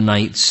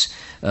Reubenites.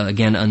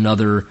 Again,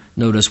 another,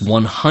 notice,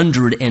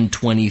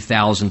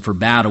 120,000 for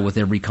battle with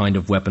every kind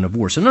of weapon of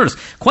war. So notice,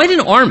 quite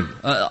an army.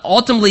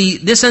 Ultimately,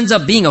 this ends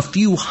up being a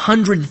few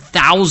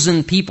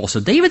 100,000 people. So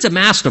David's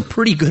amassed a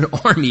pretty good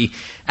army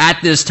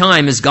at this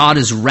time as God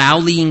is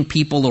rallying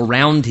people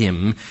around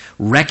him,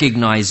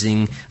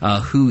 recognizing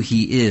who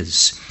he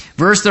is.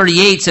 Verse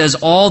 38 says,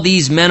 all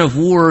these men of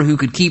war who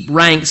could keep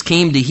ranks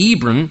came to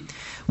Hebron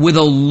with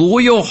a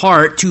loyal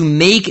heart to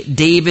make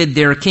David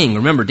their king.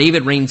 Remember,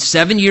 David reigned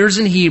 7 years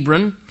in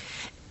Hebron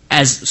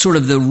as sort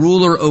of the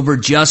ruler over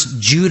just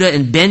Judah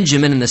and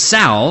Benjamin in the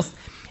south.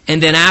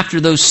 And then after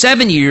those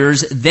 7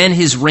 years, then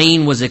his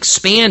reign was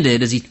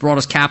expanded as he brought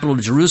his capital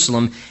to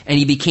Jerusalem, and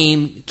he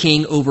became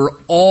king over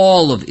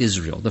all of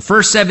Israel. The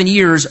first 7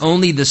 years,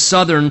 only the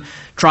southern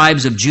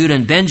tribes of Judah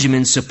and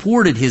Benjamin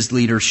supported his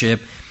leadership.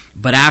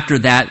 But after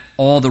that,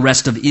 all the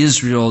rest of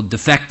Israel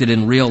defected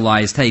and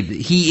realized, hey,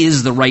 he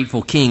is the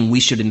rightful king. We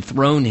should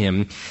enthrone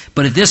him.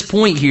 But at this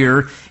point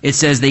here, it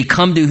says they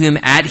come to him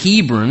at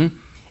Hebron,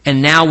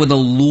 and now with a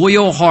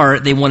loyal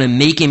heart, they want to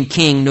make him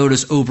king,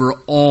 notice, over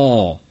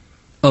all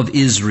of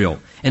Israel.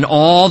 And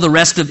all the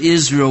rest of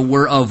Israel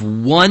were of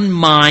one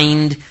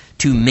mind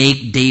to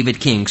make David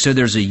king. So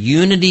there's a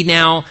unity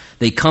now.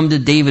 They come to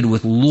David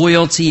with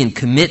loyalty and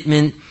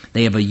commitment.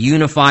 They have a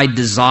unified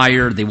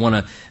desire. They want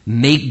to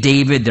make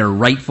David their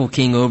rightful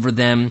king over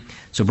them.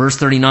 So verse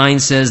 39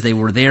 says they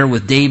were there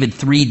with David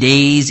 3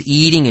 days,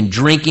 eating and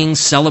drinking,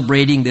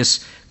 celebrating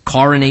this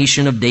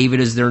coronation of David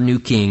as their new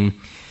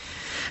king,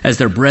 as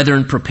their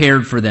brethren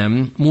prepared for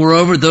them.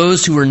 Moreover,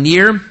 those who were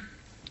near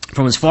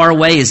from as far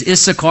away as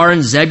Issachar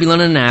and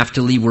Zebulun and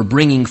Naphtali were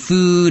bringing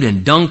food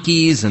and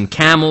donkeys and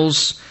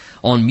camels,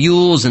 on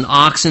mules and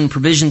oxen,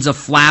 provisions of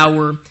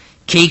flour,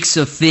 cakes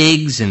of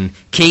figs and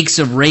cakes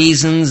of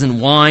raisins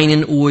and wine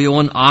and oil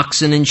and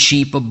oxen and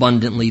sheep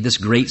abundantly, this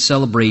great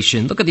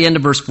celebration. Look at the end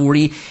of verse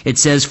 40. It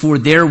says, for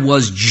there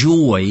was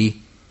joy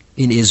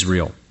in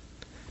Israel.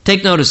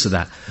 Take notice of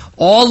that.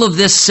 All of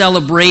this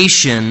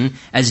celebration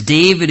as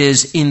David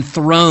is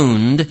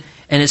enthroned,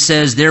 and it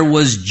says there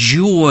was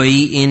joy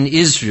in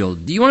Israel.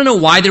 Do you want to know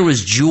why there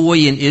was joy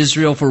in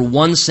Israel? For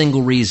one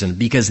single reason.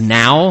 Because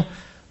now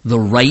the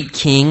right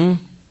king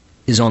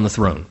is on the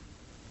throne.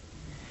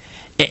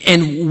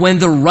 And when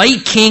the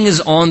right king is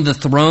on the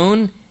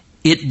throne,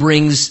 it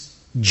brings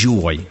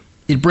joy.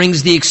 It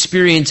brings the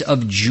experience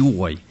of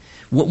joy.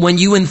 When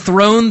you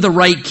enthrone the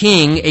right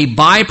king, a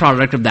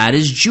byproduct of that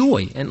is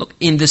joy. And look,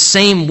 in the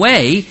same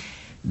way,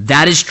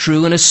 that is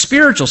true in a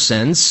spiritual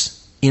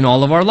sense in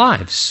all of our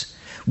lives.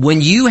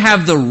 When you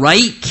have the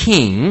right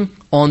king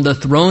on the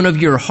throne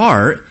of your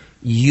heart,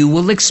 you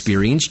will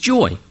experience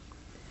joy.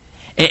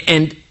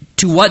 And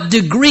to what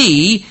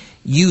degree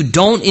you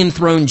don't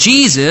enthrone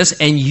Jesus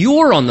and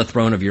you're on the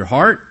throne of your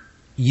heart,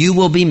 you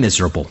will be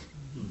miserable.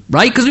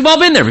 Right? Because we've all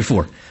been there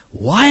before.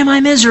 Why am I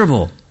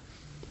miserable?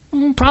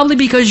 Probably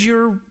because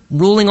you're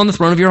ruling on the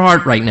throne of your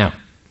heart right now.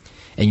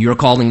 And you're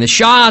calling the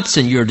shots,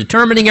 and you're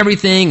determining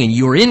everything, and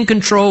you're in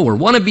control or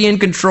want to be in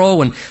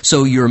control, and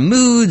so your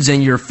moods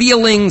and your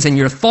feelings and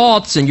your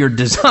thoughts and your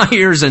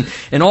desires and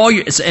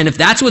if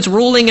that's what's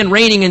ruling and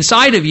reigning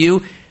inside of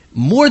you,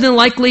 more than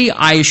likely,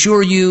 I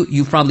assure you,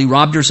 you've probably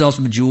robbed yourself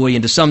of joy,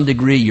 and to some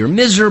degree you're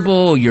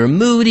miserable, you're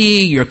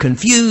moody, you're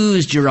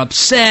confused, you're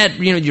upset,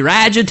 you're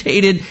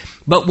agitated.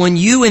 But when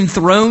you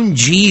enthrone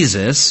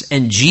Jesus,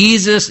 and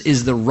Jesus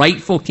is the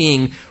rightful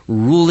king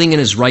ruling in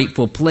his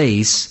rightful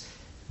place,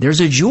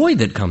 there's a joy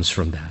that comes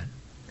from that.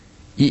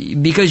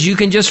 Because you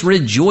can just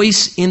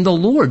rejoice in the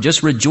Lord,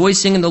 just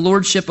rejoicing in the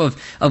lordship of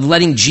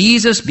letting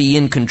Jesus be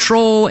in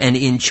control and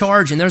in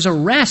charge. And there's a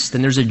rest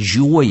and there's a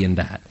joy in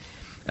that.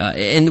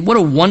 And what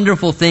a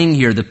wonderful thing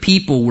here. The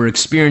people were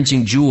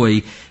experiencing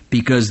joy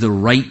because the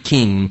right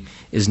king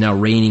is now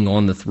reigning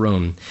on the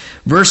throne.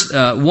 Verse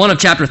 1 of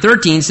chapter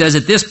 13 says,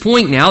 at this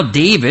point now,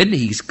 David,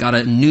 he's got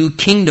a new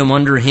kingdom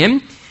under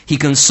him. He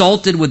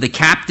consulted with the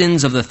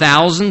captains of the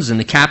thousands and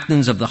the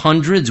captains of the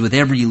hundreds, with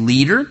every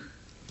leader.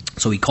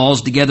 So he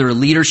calls together a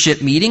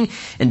leadership meeting.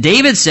 And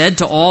David said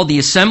to all the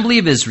assembly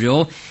of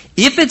Israel,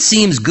 if it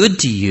seems good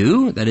to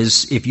you, that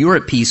is, if you're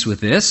at peace with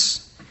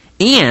this,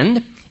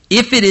 and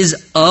if it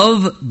is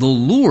of the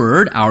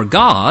Lord our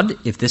God,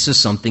 if this is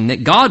something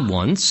that God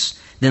wants,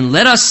 then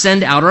let us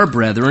send out our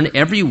brethren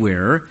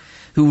everywhere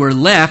who were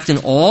left in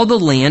all the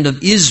land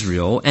of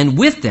Israel, and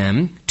with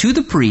them to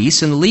the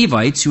priests and the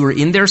Levites who are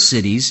in their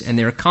cities and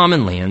their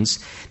common lands,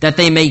 that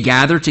they may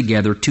gather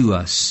together to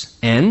us.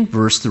 And,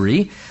 verse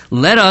 3,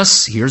 let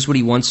us, here's what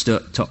he wants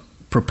to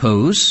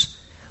propose,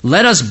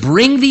 let us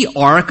bring the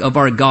ark of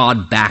our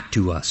God back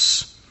to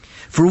us,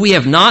 for we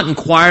have not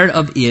inquired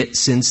of it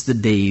since the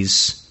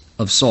days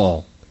of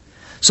Saul.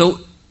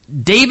 So,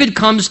 David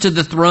comes to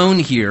the throne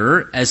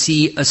here as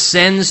he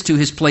ascends to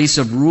his place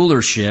of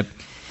rulership.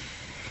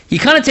 He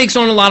kind of takes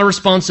on a lot of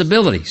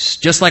responsibilities.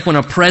 Just like when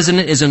a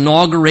president is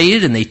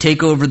inaugurated and they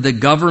take over the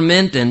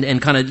government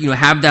and kind of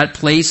have that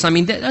place. I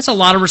mean, that's a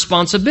lot of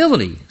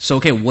responsibility. So,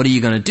 okay, what are you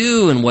going to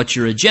do, and what's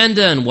your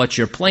agenda, and what's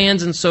your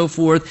plans, and so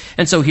forth.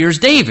 And so here's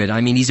David.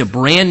 I mean, he's a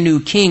brand new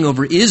king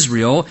over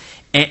Israel,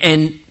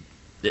 and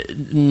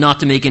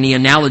not to make any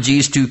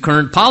analogies to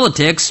current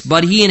politics,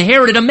 but he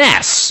inherited a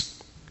mess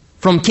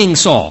from King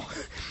Saul.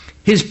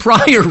 His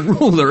prior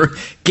ruler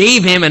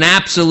gave him an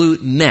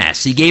absolute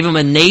mess. He gave him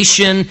a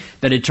nation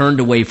that had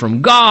turned away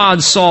from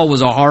God. Saul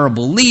was a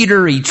horrible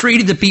leader. He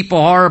treated the people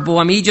horrible.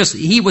 I mean,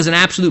 he was an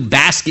absolute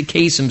basket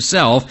case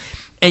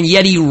himself. And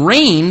yet he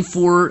reigned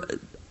for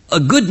a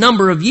good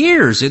number of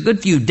years, a good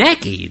few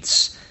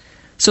decades.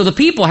 So the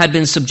people had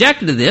been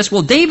subjected to this.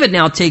 Well, David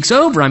now takes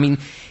over. I mean,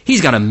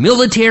 he's got a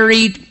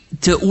military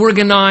to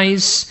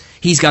organize.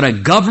 He's got a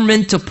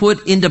government to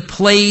put into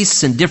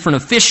place and different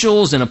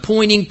officials and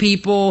appointing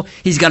people.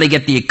 He's got to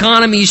get the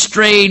economy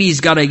straight.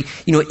 He's got to,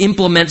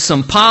 implement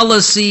some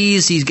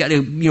policies. He's got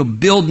to,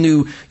 build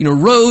new,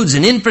 roads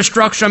and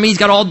infrastructure. I mean, he's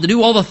got to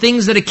do all the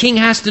things that a king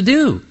has to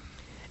do.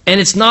 And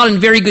it's not in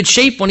very good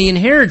shape when he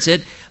inherits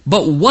it.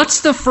 But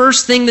what's the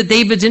first thing that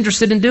David's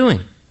interested in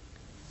doing?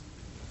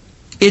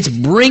 It's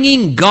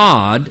bringing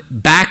God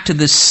back to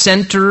the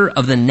center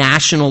of the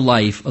national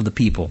life of the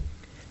people.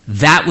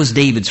 That was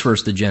David's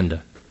first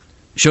agenda.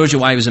 Shows you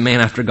why he was a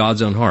man after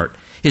God's own heart.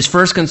 His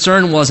first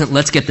concern wasn't,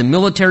 let's get the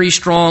military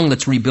strong,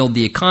 let's rebuild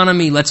the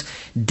economy,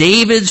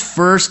 David's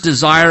first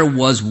desire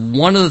was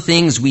one of the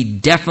things we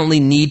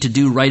definitely need to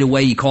do right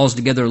away. He calls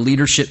together a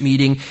leadership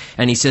meeting,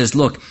 and he says,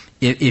 look,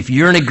 if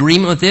you're in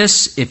agreement with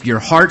this, if your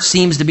heart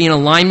seems to be in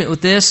alignment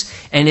with this,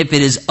 and if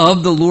it is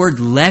of the Lord,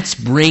 let's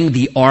bring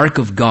the ark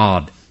of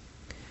God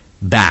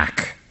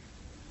back.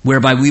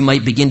 whereby we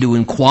might begin to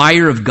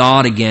inquire of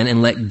God again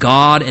and let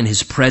God and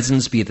his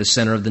presence be at the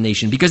center of the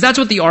nation. Because that's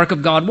what the ark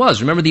of God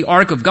was. Remember, the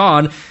ark of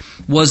God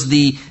was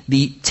the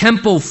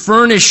temple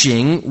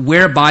furnishing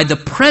whereby the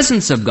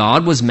presence of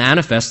God was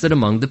manifested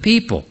among the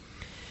people,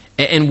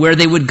 and where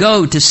they would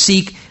go to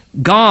seek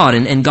God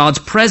and God's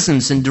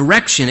presence and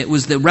direction. It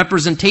was the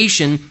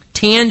representation,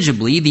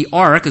 tangibly, the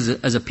ark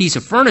as a piece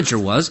of furniture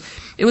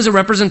it was a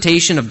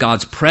representation of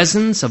God's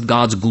presence, of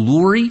God's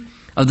glory,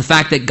 of the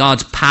fact that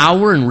God's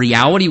power and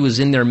reality was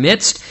in their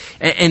midst.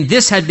 And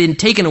this had been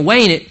taken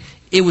away, and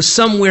it was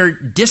somewhere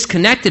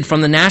disconnected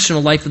from the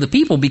national life of the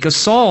people, because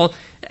Saul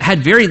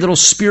had very little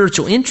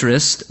spiritual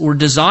interest or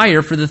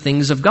desire for the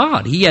things of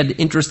God. He had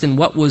interest in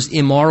what was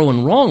immoral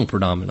and wrong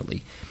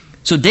predominantly.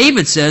 So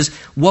David says,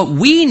 what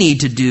we need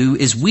to do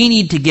is we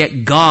need to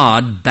get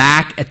God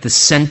back at the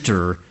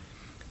center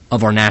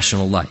of our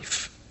national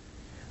life.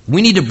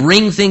 We need to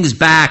bring things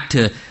back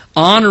to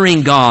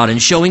honoring God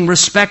and showing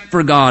respect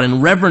for God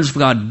and reverence for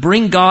God.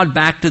 Bring God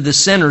back to the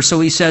center.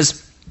 So he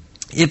says,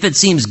 if it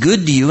seems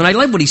good to you, and I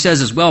like what he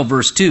says as well,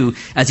 verse 2,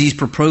 as he's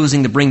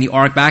proposing to bring the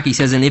ark back, he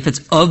says, and if it's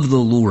of the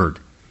Lord.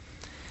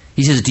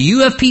 He says, do you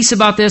have peace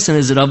about this, and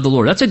is it of the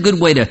Lord? That's a good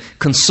way to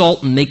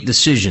consult and make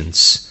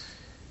decisions.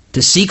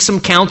 To seek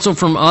some counsel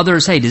from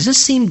others. Hey, does this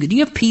seem good? Do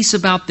you have peace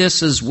about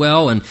this as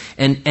well? And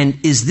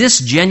is this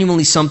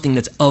genuinely something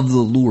that's of the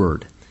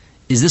Lord?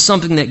 Is this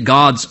something that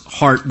God's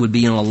heart would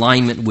be in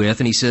alignment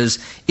with? And he says,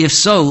 if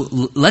so,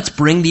 let's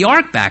bring the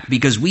ark back,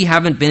 because we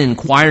haven't been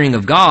inquiring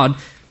of God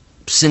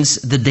since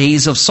the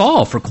days of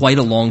Saul for quite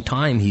a long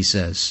time, he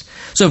says.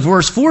 So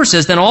verse 4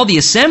 says, then all the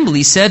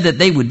assembly said that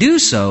they would do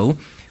so,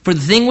 for the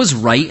thing was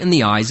right in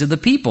the eyes of the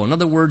people. In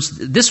other words,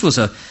 this was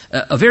a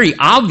very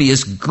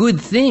obvious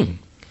good thing.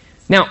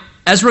 Now,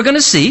 as we're going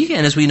to see,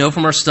 and as we know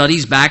from our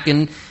studies back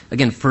in,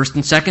 again, 1st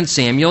and 2nd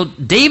Samuel,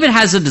 David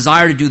has a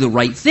desire to do the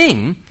right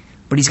thing,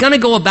 but he's going to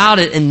go about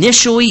it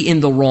initially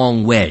in the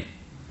wrong way.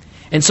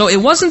 And so it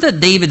wasn't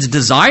that David's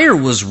desire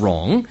was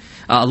wrong.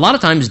 A lot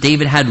of times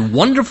David had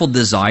wonderful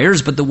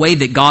desires, but the way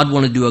that God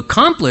wanted to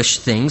accomplish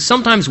things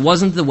sometimes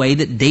wasn't the way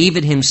that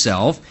David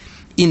himself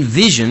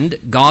envisioned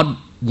God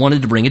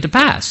wanted to bring it to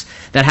pass.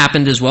 That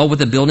happened as well with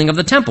the building of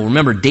the temple.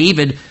 Remember,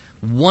 David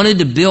wanted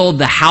to build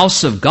the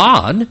house of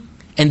God,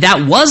 and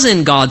that was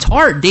in God's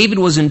heart. David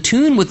was in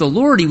tune with the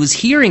Lord. He was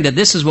hearing that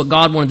this is what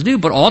God wanted to do,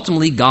 but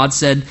ultimately God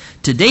said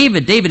to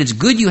David, David, it's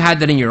good you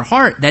had that in your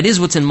heart. That is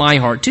what's in my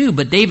heart too.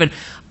 But David,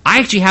 I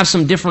actually have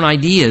some different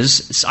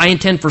ideas. I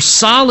intend for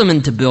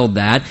Solomon to build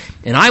that,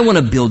 and I want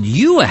to build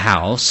you a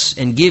house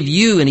and give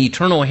you an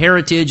eternal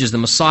heritage as the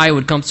Messiah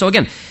would come. So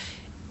again,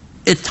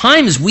 at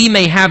times we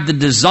may have the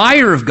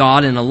desire of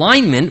God in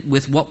alignment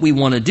with what we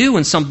want to do,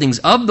 and something's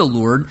of the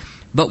Lord,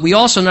 but we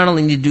also not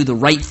only need to do the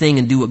right thing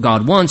and do what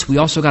God wants, we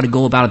also got to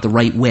go about it the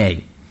right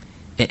way.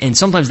 And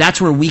sometimes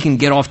that's where we can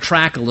get off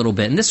track a little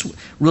bit. And this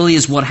really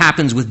is what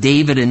happens with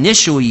David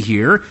initially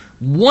here.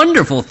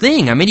 Wonderful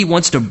thing. I mean, he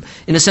wants to,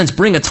 in a sense,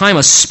 bring a time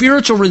of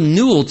spiritual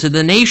renewal to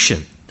the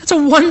nation. That's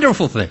a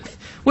wonderful thing.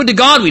 Would to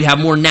God we'd have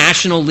more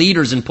national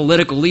leaders and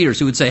political leaders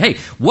who would say, hey,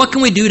 what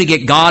can we do to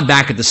get God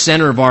back at the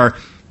center of our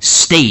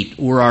state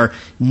or our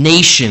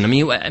nation? I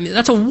mean,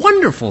 that's a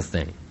wonderful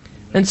thing.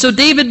 And so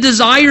David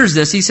desires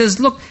this. He says,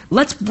 look,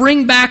 let's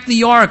bring back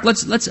the ark.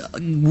 Let's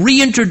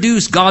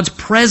reintroduce God's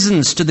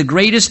presence to the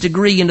greatest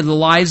degree into the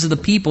lives of the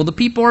people. The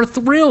people are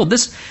thrilled.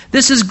 This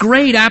is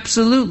great.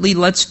 Absolutely.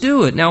 Let's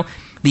do it. Now,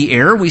 the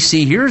error we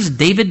see here is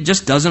David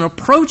just doesn't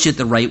approach it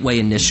the right way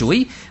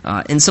initially,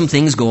 and some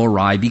things go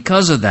awry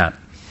because of that.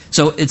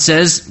 So it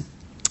says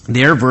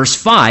there, verse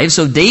 5,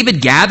 so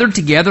David gathered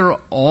together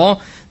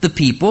all the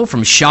people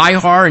from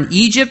Shihar in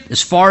Egypt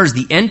as far as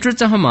the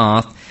entrance of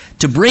Hamath,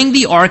 to bring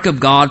the ark of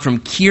God from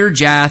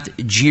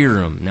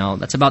Kirjath-Jearim. Now,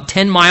 that's about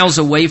 10 miles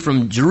away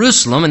from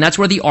Jerusalem, and that's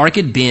where the ark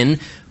had been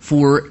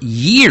for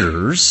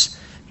years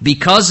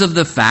because of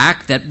the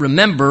fact that,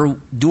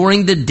 remember,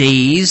 during the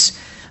days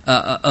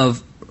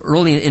of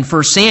early in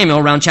 1 Samuel,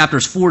 around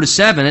chapters 4 to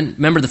 7,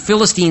 remember the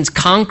Philistines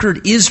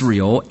conquered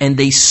Israel, and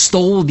they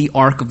stole the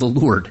ark of the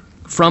Lord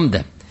from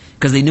them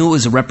because they knew it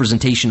was a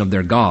representation of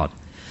their God.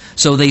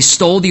 So they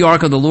stole the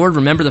ark of the Lord.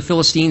 Remember the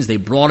Philistines? They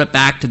brought it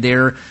back to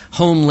their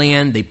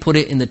homeland. They put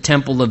it in the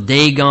temple of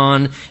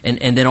Dagon.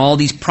 And then all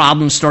these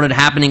problems started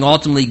happening.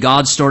 Ultimately,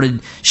 God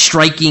started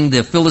striking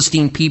the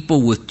Philistine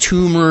people with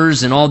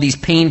tumors and all these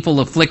painful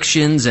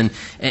afflictions. And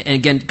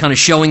again, kind of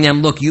showing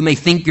them, look, you may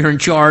think you're in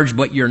charge,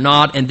 but you're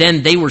not. And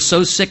then they were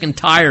so sick and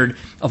tired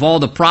of all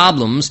the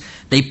problems,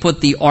 they put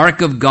the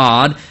ark of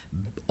God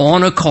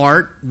on a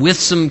cart with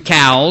some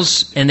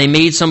cows, and they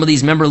made some of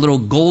these, remember, little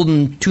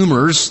golden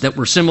tumors that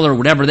were similar to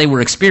whatever they were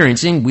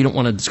experiencing. We don't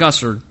want to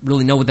discuss or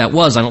really know what that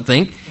was, I don't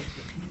think.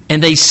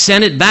 And they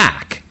sent it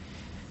back.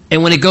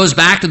 And when it goes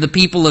back to the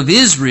people of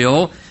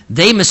Israel,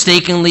 they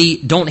mistakenly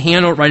don't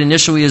handle it right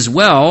initially as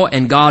well,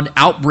 and God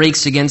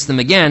outbreaks against them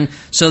again.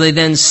 So they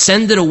then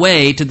send it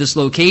away to this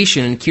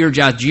location in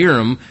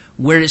Kirjath-Jearim,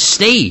 where it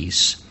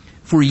stays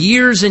for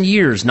years and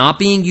years, not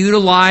being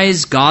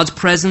utilized. God's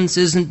presence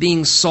isn't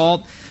being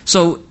sought.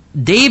 So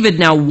David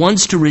now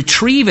wants to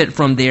retrieve it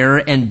from there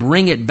and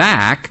bring it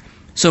back.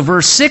 So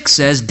verse 6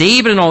 says,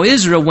 David and all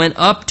Israel went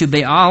up to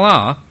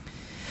Baalah,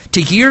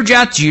 to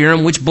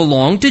Kirjath-jearim, which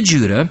belonged to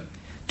Judah,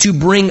 to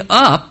bring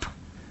up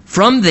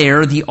from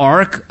there the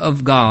ark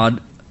of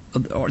God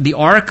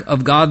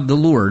the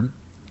Lord,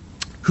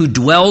 who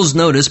dwells,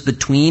 notice,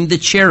 between the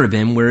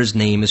cherubim where his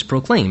name is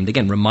proclaimed.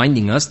 Again,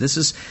 reminding us this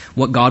is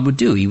what God would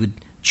do. He would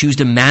choose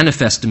to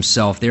manifest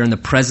himself there in the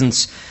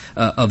presence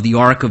of the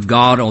ark of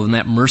God on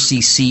that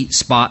mercy seat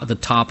spot at the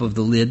top of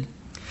the lid.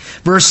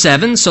 Verse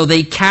 7, so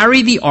they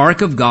carry the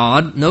ark of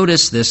God,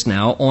 notice this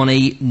now, on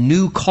a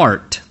new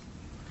cart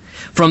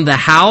from the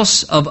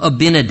house of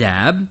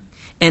Abinadab,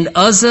 and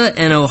Uzzah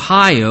and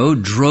Ohio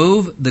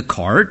drove the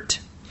cart.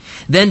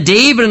 Then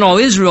David and all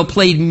Israel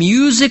played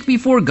music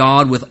before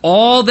God with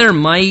all their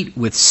might,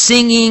 with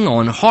singing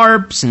on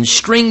harps and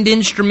stringed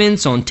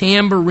instruments, on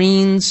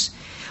tambourines,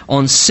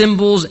 on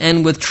cymbals,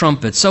 and with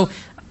trumpets. So,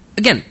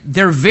 again,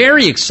 they're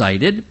very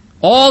excited.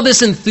 All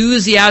this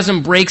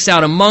enthusiasm breaks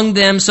out among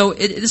them. So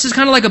this is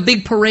kind of like a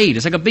big parade.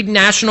 It's like a big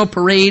national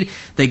parade.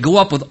 They go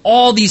up with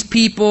all these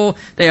people.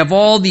 They have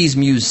all these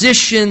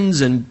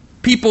musicians and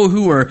people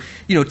who are,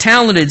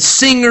 talented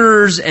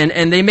singers,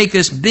 and they make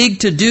this big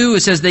to-do.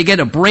 It says they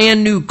get a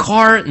brand new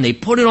cart, and they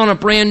put it on a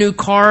brand new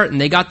cart, and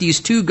they got these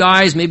two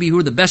guys, maybe who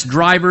are the best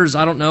drivers,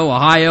 I don't know,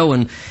 Ohio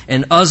and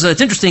Uzzah.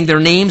 It's interesting,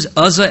 their names,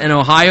 Uzzah and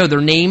Ohio, their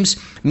names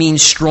mean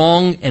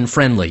strong and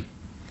friendly.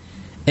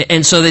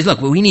 And so they look,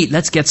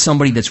 let's get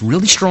somebody that's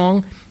really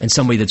strong and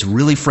somebody that's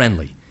really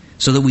friendly,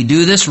 so that we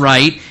do this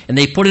right. And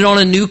they put it on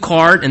a new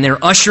cart, and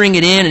they're ushering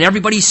it in, and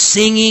everybody's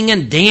singing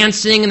and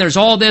dancing, and there's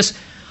all this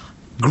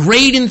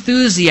great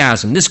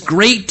enthusiasm, this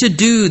great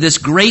to-do, this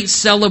great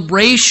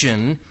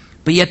celebration.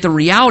 But yet the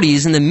reality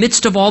is, in the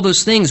midst of all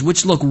those things,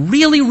 which look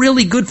really,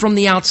 really good from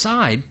the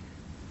outside,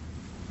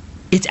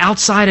 it's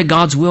outside of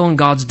God's will and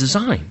God's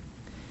design.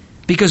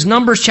 Because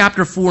Numbers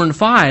chapter 4 and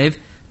 5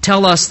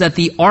 tell us that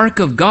the ark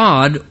of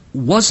God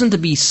wasn't to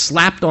be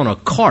slapped on a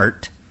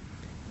cart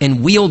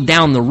and wheeled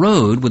down the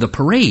road with a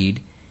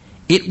parade.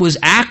 It was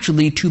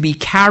actually to be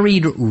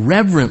carried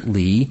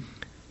reverently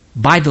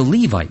by the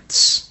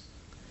Levites.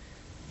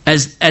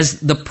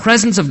 As the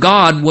presence of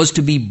God was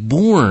to be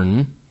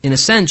born, in a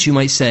sense, you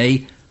might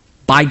say,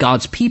 by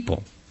God's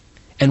people.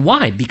 And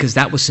why? Because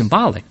that was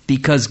symbolic.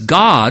 Because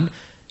God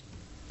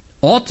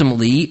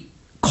ultimately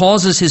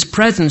causes his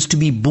presence to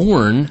be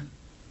born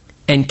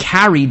and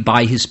carried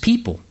by his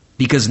people.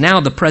 Because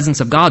now the presence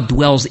of God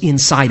dwells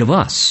inside of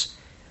us.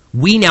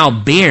 We now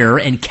bear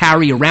and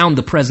carry around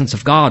the presence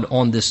of God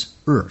on this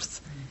earth,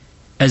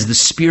 as the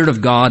Spirit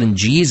of God and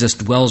Jesus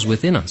dwells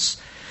within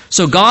us.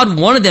 So God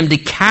wanted them to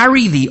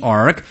carry the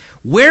ark.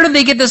 Where did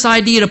they get this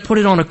idea to put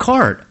it on a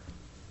cart?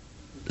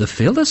 The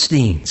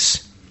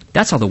Philistines.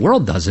 That's how the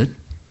world does it.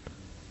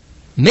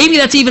 Maybe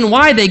that's even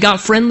why they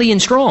got friendly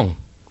and strong.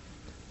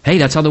 Hey,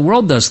 that's how the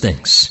world does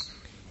things.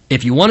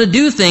 If you want to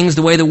do things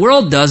the way the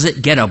world does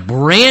it, get a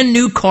brand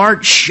new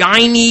cart,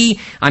 shiny,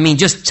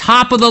 just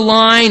top of the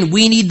line.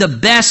 We need the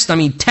best,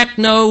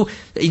 techno,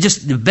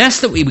 just the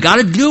best that we got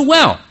to do it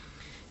well.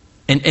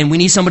 And we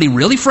need somebody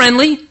really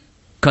friendly.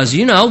 Because,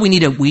 we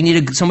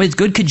need somebody that's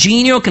good,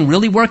 congenial, can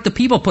really work the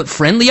people. Put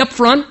friendly up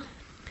front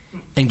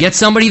and get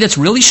somebody that's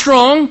really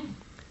strong.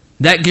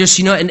 That just,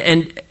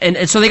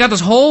 and so they got this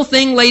whole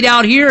thing laid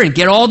out here, and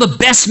get all the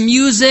best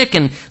music,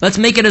 and let's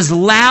make it as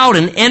loud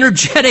and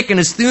energetic and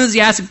as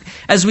enthusiastic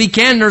as we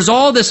can. There's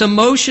all this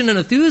emotion and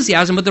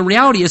enthusiasm, but the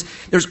reality is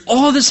there's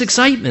all this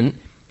excitement,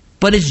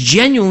 but it's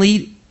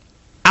genuinely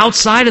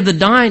outside of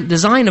the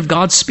design of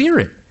God's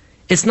Spirit.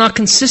 It's not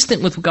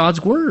consistent with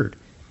God's Word.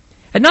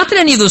 And not that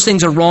any of those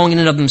things are wrong in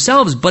and of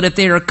themselves, but if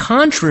they are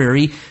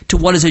contrary to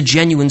what is a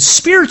genuine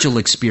spiritual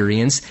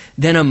experience,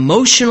 then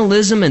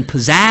emotionalism and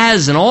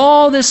pizzazz and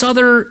all this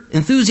other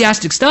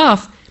enthusiastic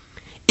stuff,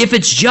 if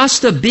it's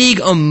just a big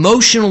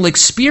emotional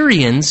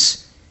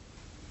experience,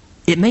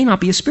 it may not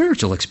be a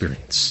spiritual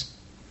experience.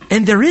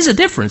 And there is a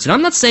difference. And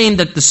I'm not saying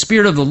that the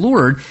Spirit of the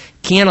Lord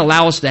can't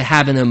allow us to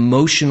have an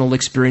emotional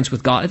experience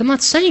with God. I'm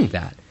not saying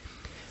that.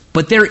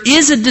 But there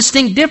is a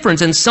distinct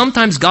difference, and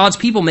sometimes God's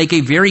people make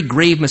a very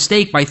grave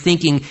mistake by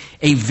thinking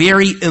a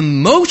very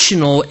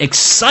emotional,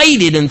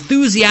 excited,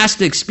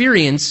 enthusiastic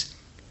experience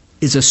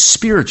is a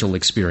spiritual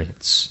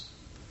experience.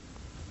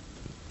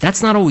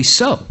 That's not always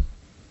so.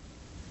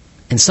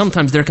 And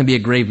sometimes there can be a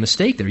grave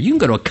mistake there. You can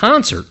go to a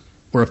concert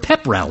or a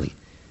pep rally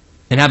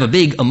and have a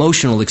big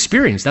emotional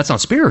experience. That's not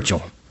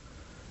spiritual.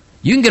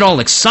 You can get all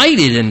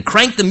excited and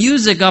crank the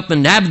music up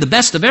and have the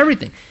best of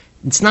everything.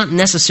 It's not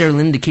necessarily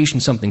an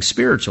indication something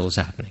spiritual is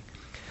happening.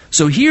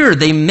 So here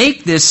they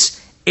make this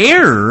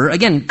error,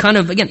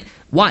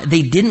 why?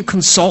 They didn't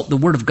consult the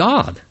Word of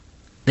God.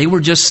 They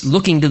were just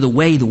looking to the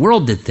way the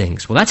world did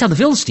things. Well, that's how the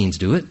Philistines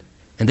do it,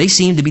 and they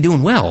seem to be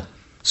doing well.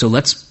 So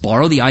let's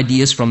borrow the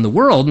ideas from the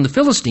world and the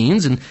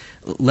Philistines, and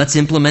let's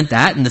implement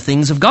that in the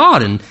things of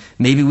God, and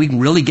maybe we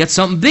can really get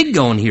something big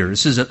going here.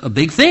 This is a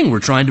big thing. We're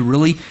trying to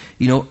really,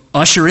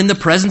 usher in the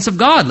presence of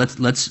God.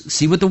 Let's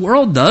see what the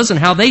world does and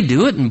how they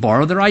do it and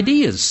borrow their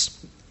ideas.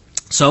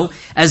 So,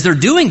 as they're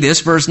doing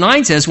this, verse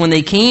 9 says, when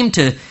they came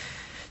to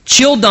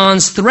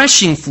Childon's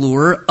threshing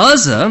floor,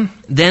 Uzzah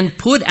then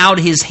put out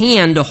his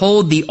hand to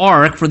hold the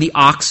ark, for the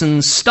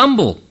oxen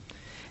stumbled.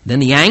 Then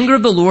the anger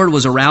of the Lord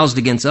was aroused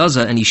against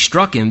Uzzah, and he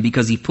struck him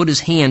because he put his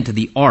hand to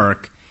the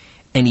ark,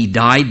 and he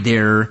died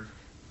there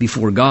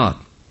before God.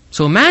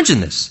 So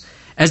imagine this.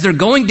 As they're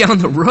going down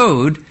the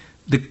road,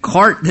 the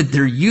cart that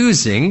they're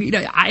using,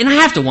 and I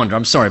have to wonder,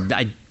 I'm sorry,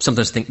 I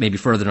sometimes think maybe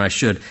further than I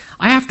should.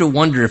 I have to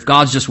wonder if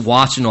God's just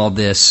watching all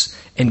this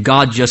and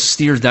God just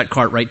steers that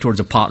cart right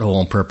towards a pothole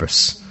on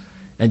purpose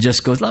and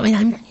just goes, let me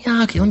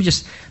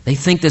just, they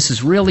think this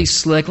is really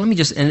slick, let me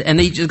just, and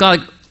they just got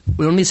like,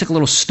 let me stick a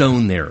little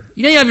stone there.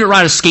 You ever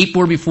ride a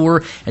skateboard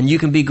before and you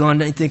can be going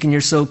thinking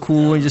you're so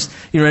cool and just,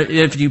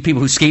 if you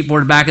people who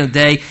skateboarded back in the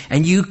day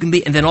and you can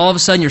be, and then all of a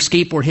sudden your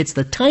skateboard hits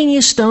the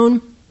tiniest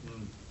stone,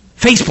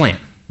 faceplant.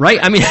 Right?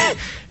 I mean,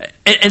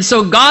 and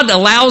so God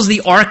allows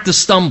the ark to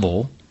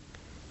stumble,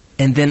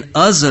 and then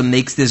Uzzah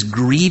makes this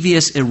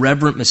grievous,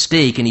 irreverent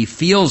mistake, and he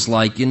feels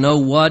like, you know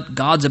what?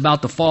 God's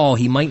about to fall.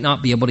 He might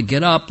not be able to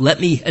get up.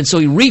 And so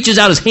he reaches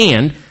out his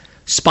hand,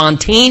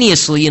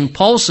 spontaneously,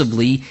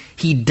 impulsively.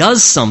 He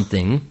does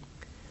something,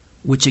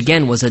 which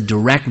again was a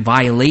direct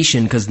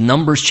violation, because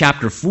Numbers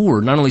chapter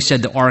 4 not only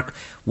said the ark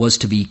was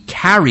to be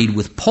carried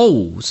with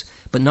poles,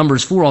 but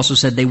Numbers 4 also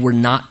said they were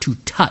not to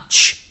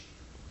touch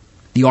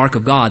the ark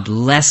of God,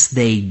 lest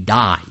they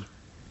die.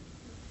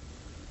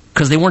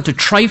 Because they weren't to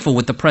trifle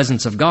with the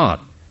presence of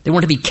God. They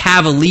weren't to be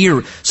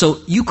cavalier.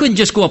 So you couldn't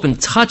just go up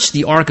and touch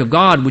the ark of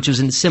God, which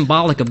is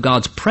symbolic of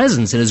God's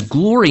presence and his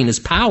glory and his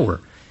power.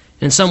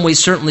 And in some ways,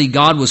 certainly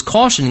God was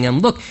cautioning them,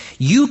 look,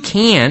 you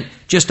can't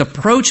just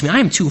approach me. I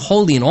am too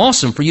holy and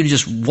awesome for you to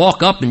just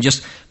walk up and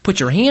just put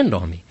your hand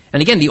on me.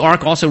 And again, the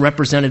ark also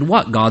represented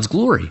what? God's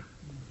glory.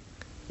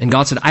 And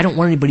God said, I don't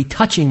want anybody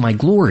touching my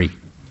glory.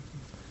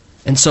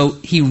 And so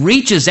he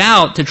reaches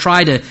out to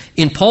try to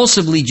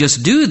impulsively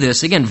just do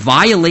this, again,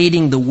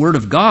 violating the word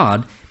of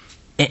God,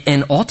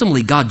 and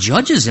ultimately God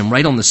judges him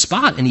right on the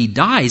spot, and he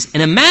dies.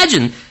 And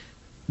imagine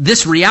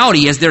this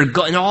reality as they're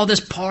going, all this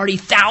party,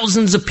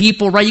 thousands of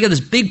people, right? You got this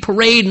big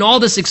parade and all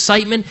this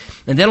excitement,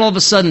 and then all of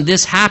a sudden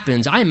this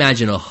happens. I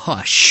imagine a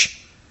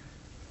hush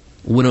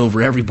went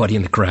over everybody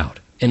in the crowd.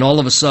 And all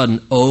of a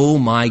sudden, oh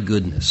my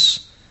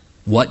goodness,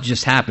 what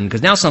just happened?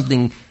 Because now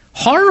something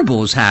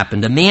horrible has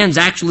happened. A man's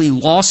actually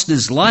lost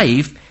his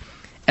life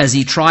as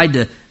he tried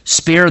to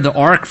spare the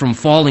ark from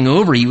falling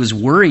over. He was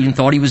worried and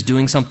thought he was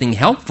doing something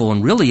helpful,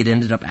 and really it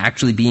ended up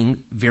actually being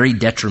very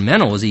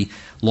detrimental as he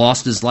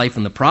lost his life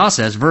in the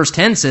process. Verse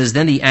 10 says,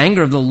 then the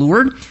anger of the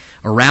Lord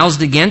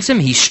aroused against him.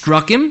 He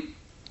struck him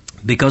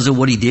because of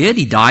what he did.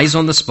 He dies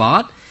on the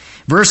spot.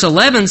 Verse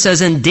 11 says,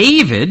 and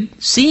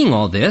David, seeing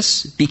all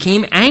this,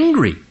 became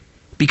angry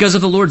because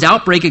of the Lord's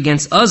outbreak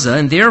against Uzzah,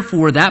 and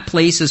therefore that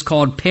place is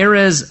called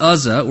Perez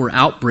Uzzah, or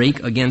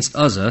outbreak against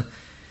Uzzah,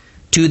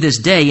 to this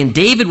day. And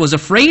David was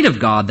afraid of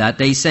God that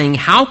day, saying,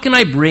 how can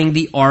I bring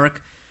the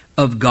ark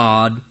of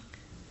God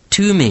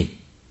to me?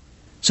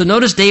 So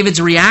notice David's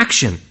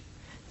reaction.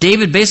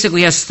 David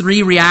basically has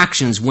three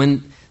reactions.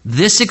 When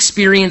this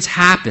experience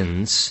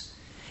happens,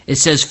 it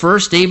says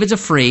first David's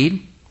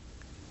afraid,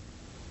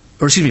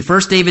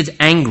 first David's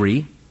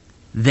angry,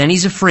 then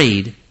he's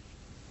afraid,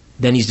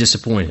 then he's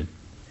disappointed.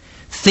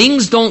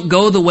 Things don't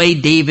go the way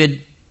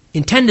David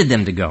intended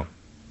them to go.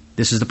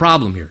 This is the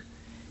problem here.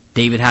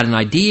 David had an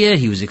idea.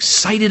 He was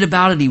excited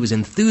about it. He was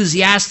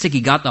enthusiastic. He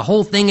got the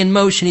whole thing in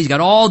motion. He's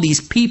got all these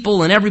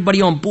people and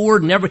everybody on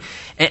board.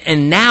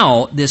 And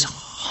now this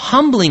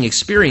humbling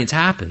experience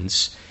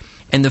happens.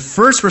 And the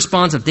first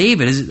response of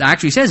David is,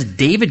 actually says,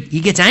 David,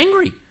 he gets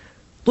angry.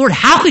 Lord,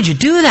 how could you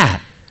do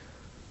that?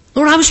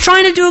 Lord, I was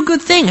trying to do a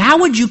good thing. How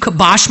would you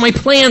kibosh my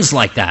plans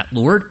like that,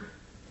 Lord?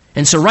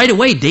 And so right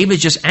away,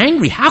 David's just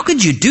angry. How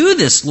could you do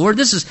this, Lord?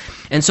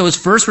 And so his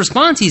first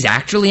response, he's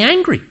actually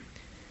angry.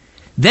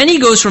 Then he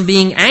goes from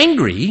being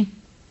angry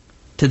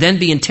to then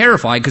being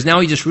terrified, because now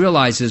he just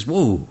realizes,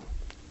 whoa,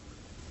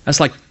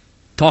 that's like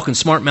talking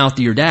smart mouth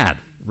to your dad,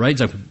 right?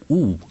 It's like,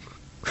 ooh,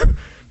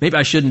 maybe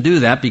I shouldn't do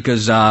that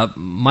because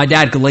my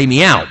dad could lay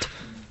me out.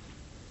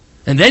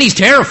 And then he's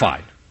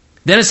terrified.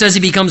 Then it says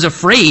he becomes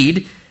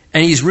afraid,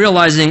 and he's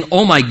realizing,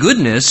 oh my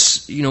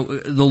goodness,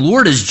 the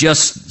Lord has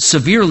just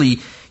severely,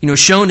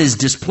 shown his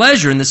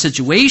displeasure in the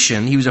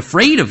situation. He was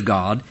afraid of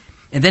God.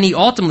 And then he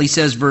ultimately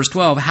says, verse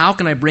 12, how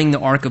can I bring the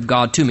ark of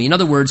God to me? In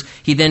other words,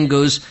 he then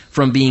goes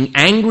from being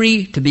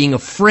angry to being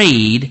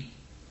afraid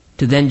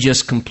to then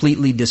just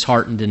completely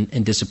disheartened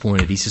and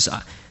disappointed. He says,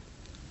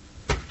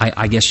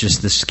 I guess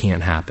just this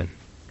can't happen.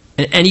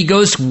 And he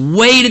goes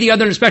way to the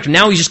other end of the spectrum.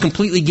 Now he's just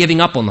completely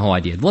giving up on the whole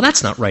idea. Well,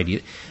 that's not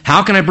right.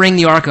 How can I bring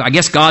the ark? I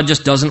guess God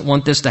just doesn't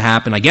want this to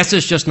happen. I guess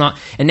it's just not.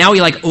 And now he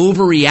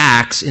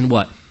overreacts in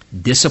what?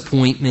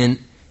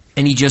 Disappointment.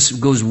 And he just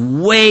goes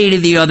way to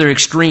the other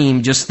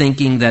extreme, just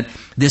thinking that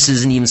this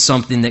isn't even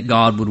something that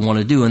God would want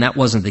to do. And that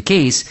wasn't the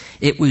case.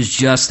 It was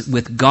just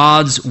with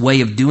God's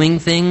way of doing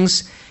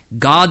things.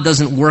 God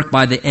doesn't work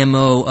by the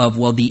MO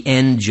of, the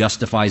end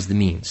justifies the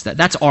means.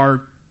 That's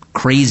our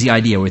crazy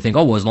idea where we think,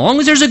 oh, well, as long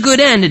as there's a good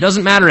end, it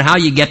doesn't matter how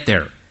you get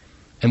there.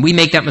 And we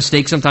make that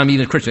mistake sometimes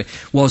even as Christians.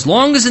 Well, as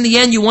long as in the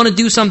end you want to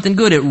do something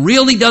good, it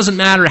really doesn't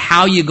matter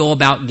how you go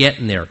about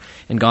getting there.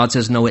 And God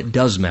says, no, it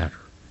does matter.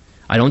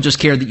 I don't just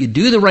care that you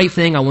do the right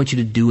thing, I want you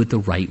to do it the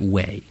right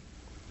way.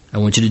 I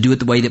want you to do it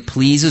the way that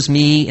pleases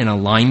me, in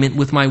alignment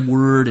with my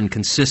word and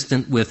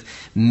consistent with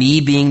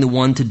me being the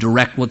one to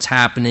direct what's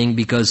happening,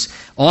 because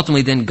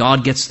ultimately then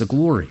God gets the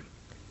glory.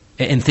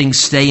 And things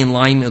stay in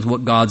line with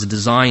what God's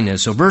design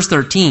is. So verse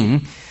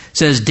 13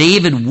 says,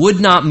 David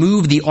would not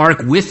move the ark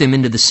with him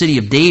into the city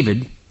of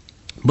David,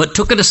 but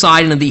took it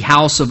aside into the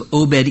house of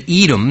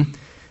Obed-Edom,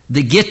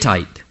 the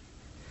Gittite.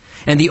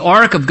 And the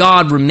ark of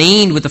God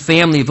remained with the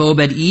family of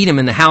Obed-Edom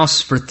in the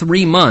house for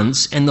 3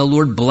 months, and the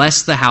Lord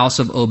blessed the house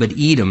of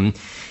Obed-Edom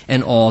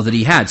and all that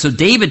he had. So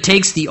David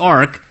takes the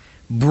ark,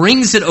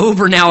 brings it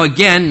over now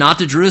again, not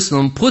to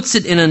Jerusalem, puts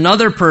it in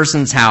another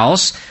person's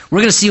house. We're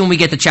going to see when we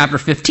get to chapter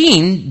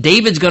 15,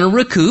 David's going to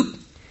recoup,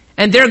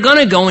 and they're going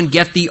to go and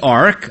get the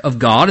ark of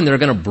God, and they're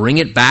going to bring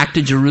it back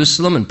to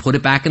Jerusalem and put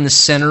it back in the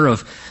center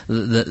of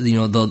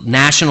the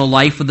national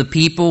life of the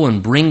people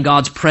and bring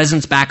God's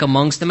presence back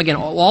amongst them. Again,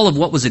 all of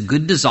what was a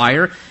good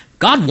desire.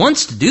 God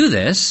wants to do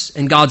this,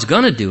 and God's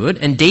going to do it.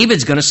 And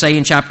David's going to say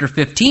in chapter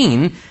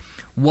 15,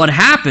 what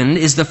happened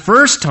is the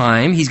first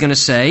time he's going to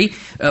say,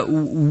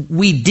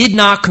 we did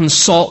not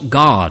consult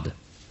God.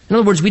 In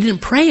other words, we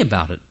didn't pray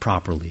about it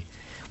properly.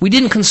 We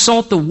didn't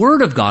consult the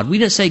Word of God. We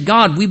didn't say,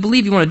 God, we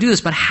believe you want to do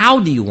this, but how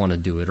do you want to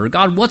do it? Or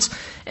God, what's...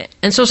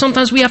 And so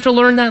sometimes we have to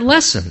learn that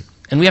lesson.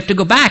 And we have to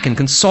go back and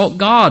consult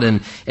God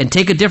and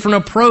take a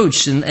different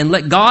approach and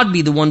let God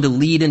be the one to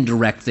lead and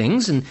direct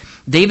things. And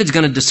David's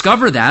going to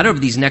discover that over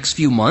these next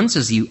few months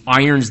as he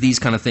irons these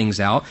kind of things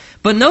out.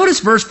 But notice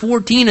verse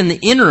 14 in the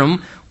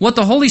interim, what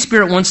the Holy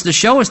Spirit wants to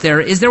show us there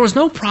is there was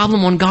no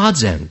problem on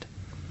God's end.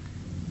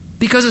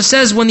 Because it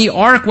says when the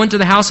ark went to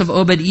the house of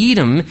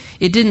Obed-Edom,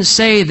 it didn't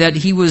say that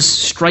he was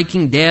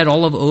striking dead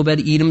all of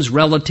Obed-Edom's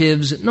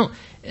relatives. No,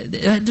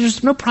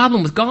 there's no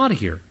problem with God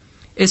here.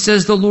 It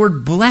says the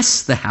Lord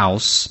blessed the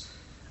house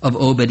of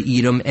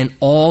Obed-Edom and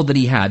all that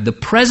he had. The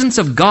presence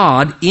of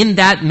God in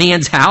that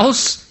man's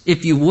house,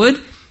 if you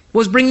would,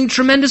 was bringing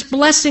tremendous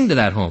blessing to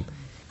that home.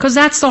 Because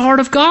that's the heart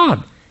of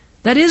God.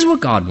 That is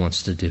what God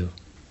wants to do.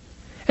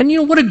 And you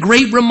know, what a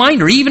great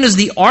reminder. Even as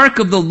the ark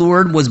of the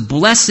Lord was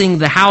blessing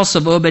the house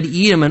of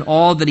Obed-Edom and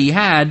all that he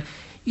had,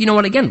 you know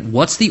what, again,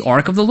 what's the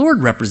ark of the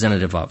Lord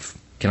representative of?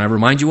 Can I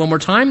remind you one more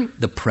time?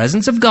 The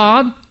presence of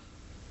God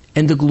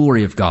and the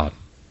glory of God.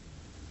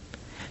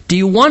 Do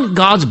you want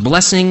God's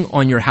blessing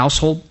on your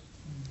household?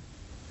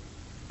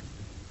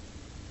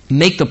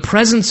 Make the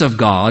presence of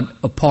God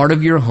a part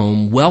of your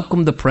home.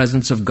 Welcome the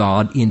presence of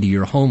God into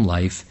your home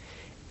life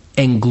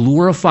and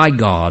glorify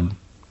God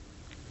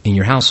in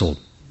your household.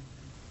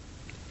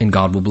 And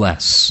God will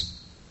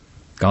bless.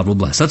 God will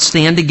bless. Let's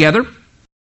stand together.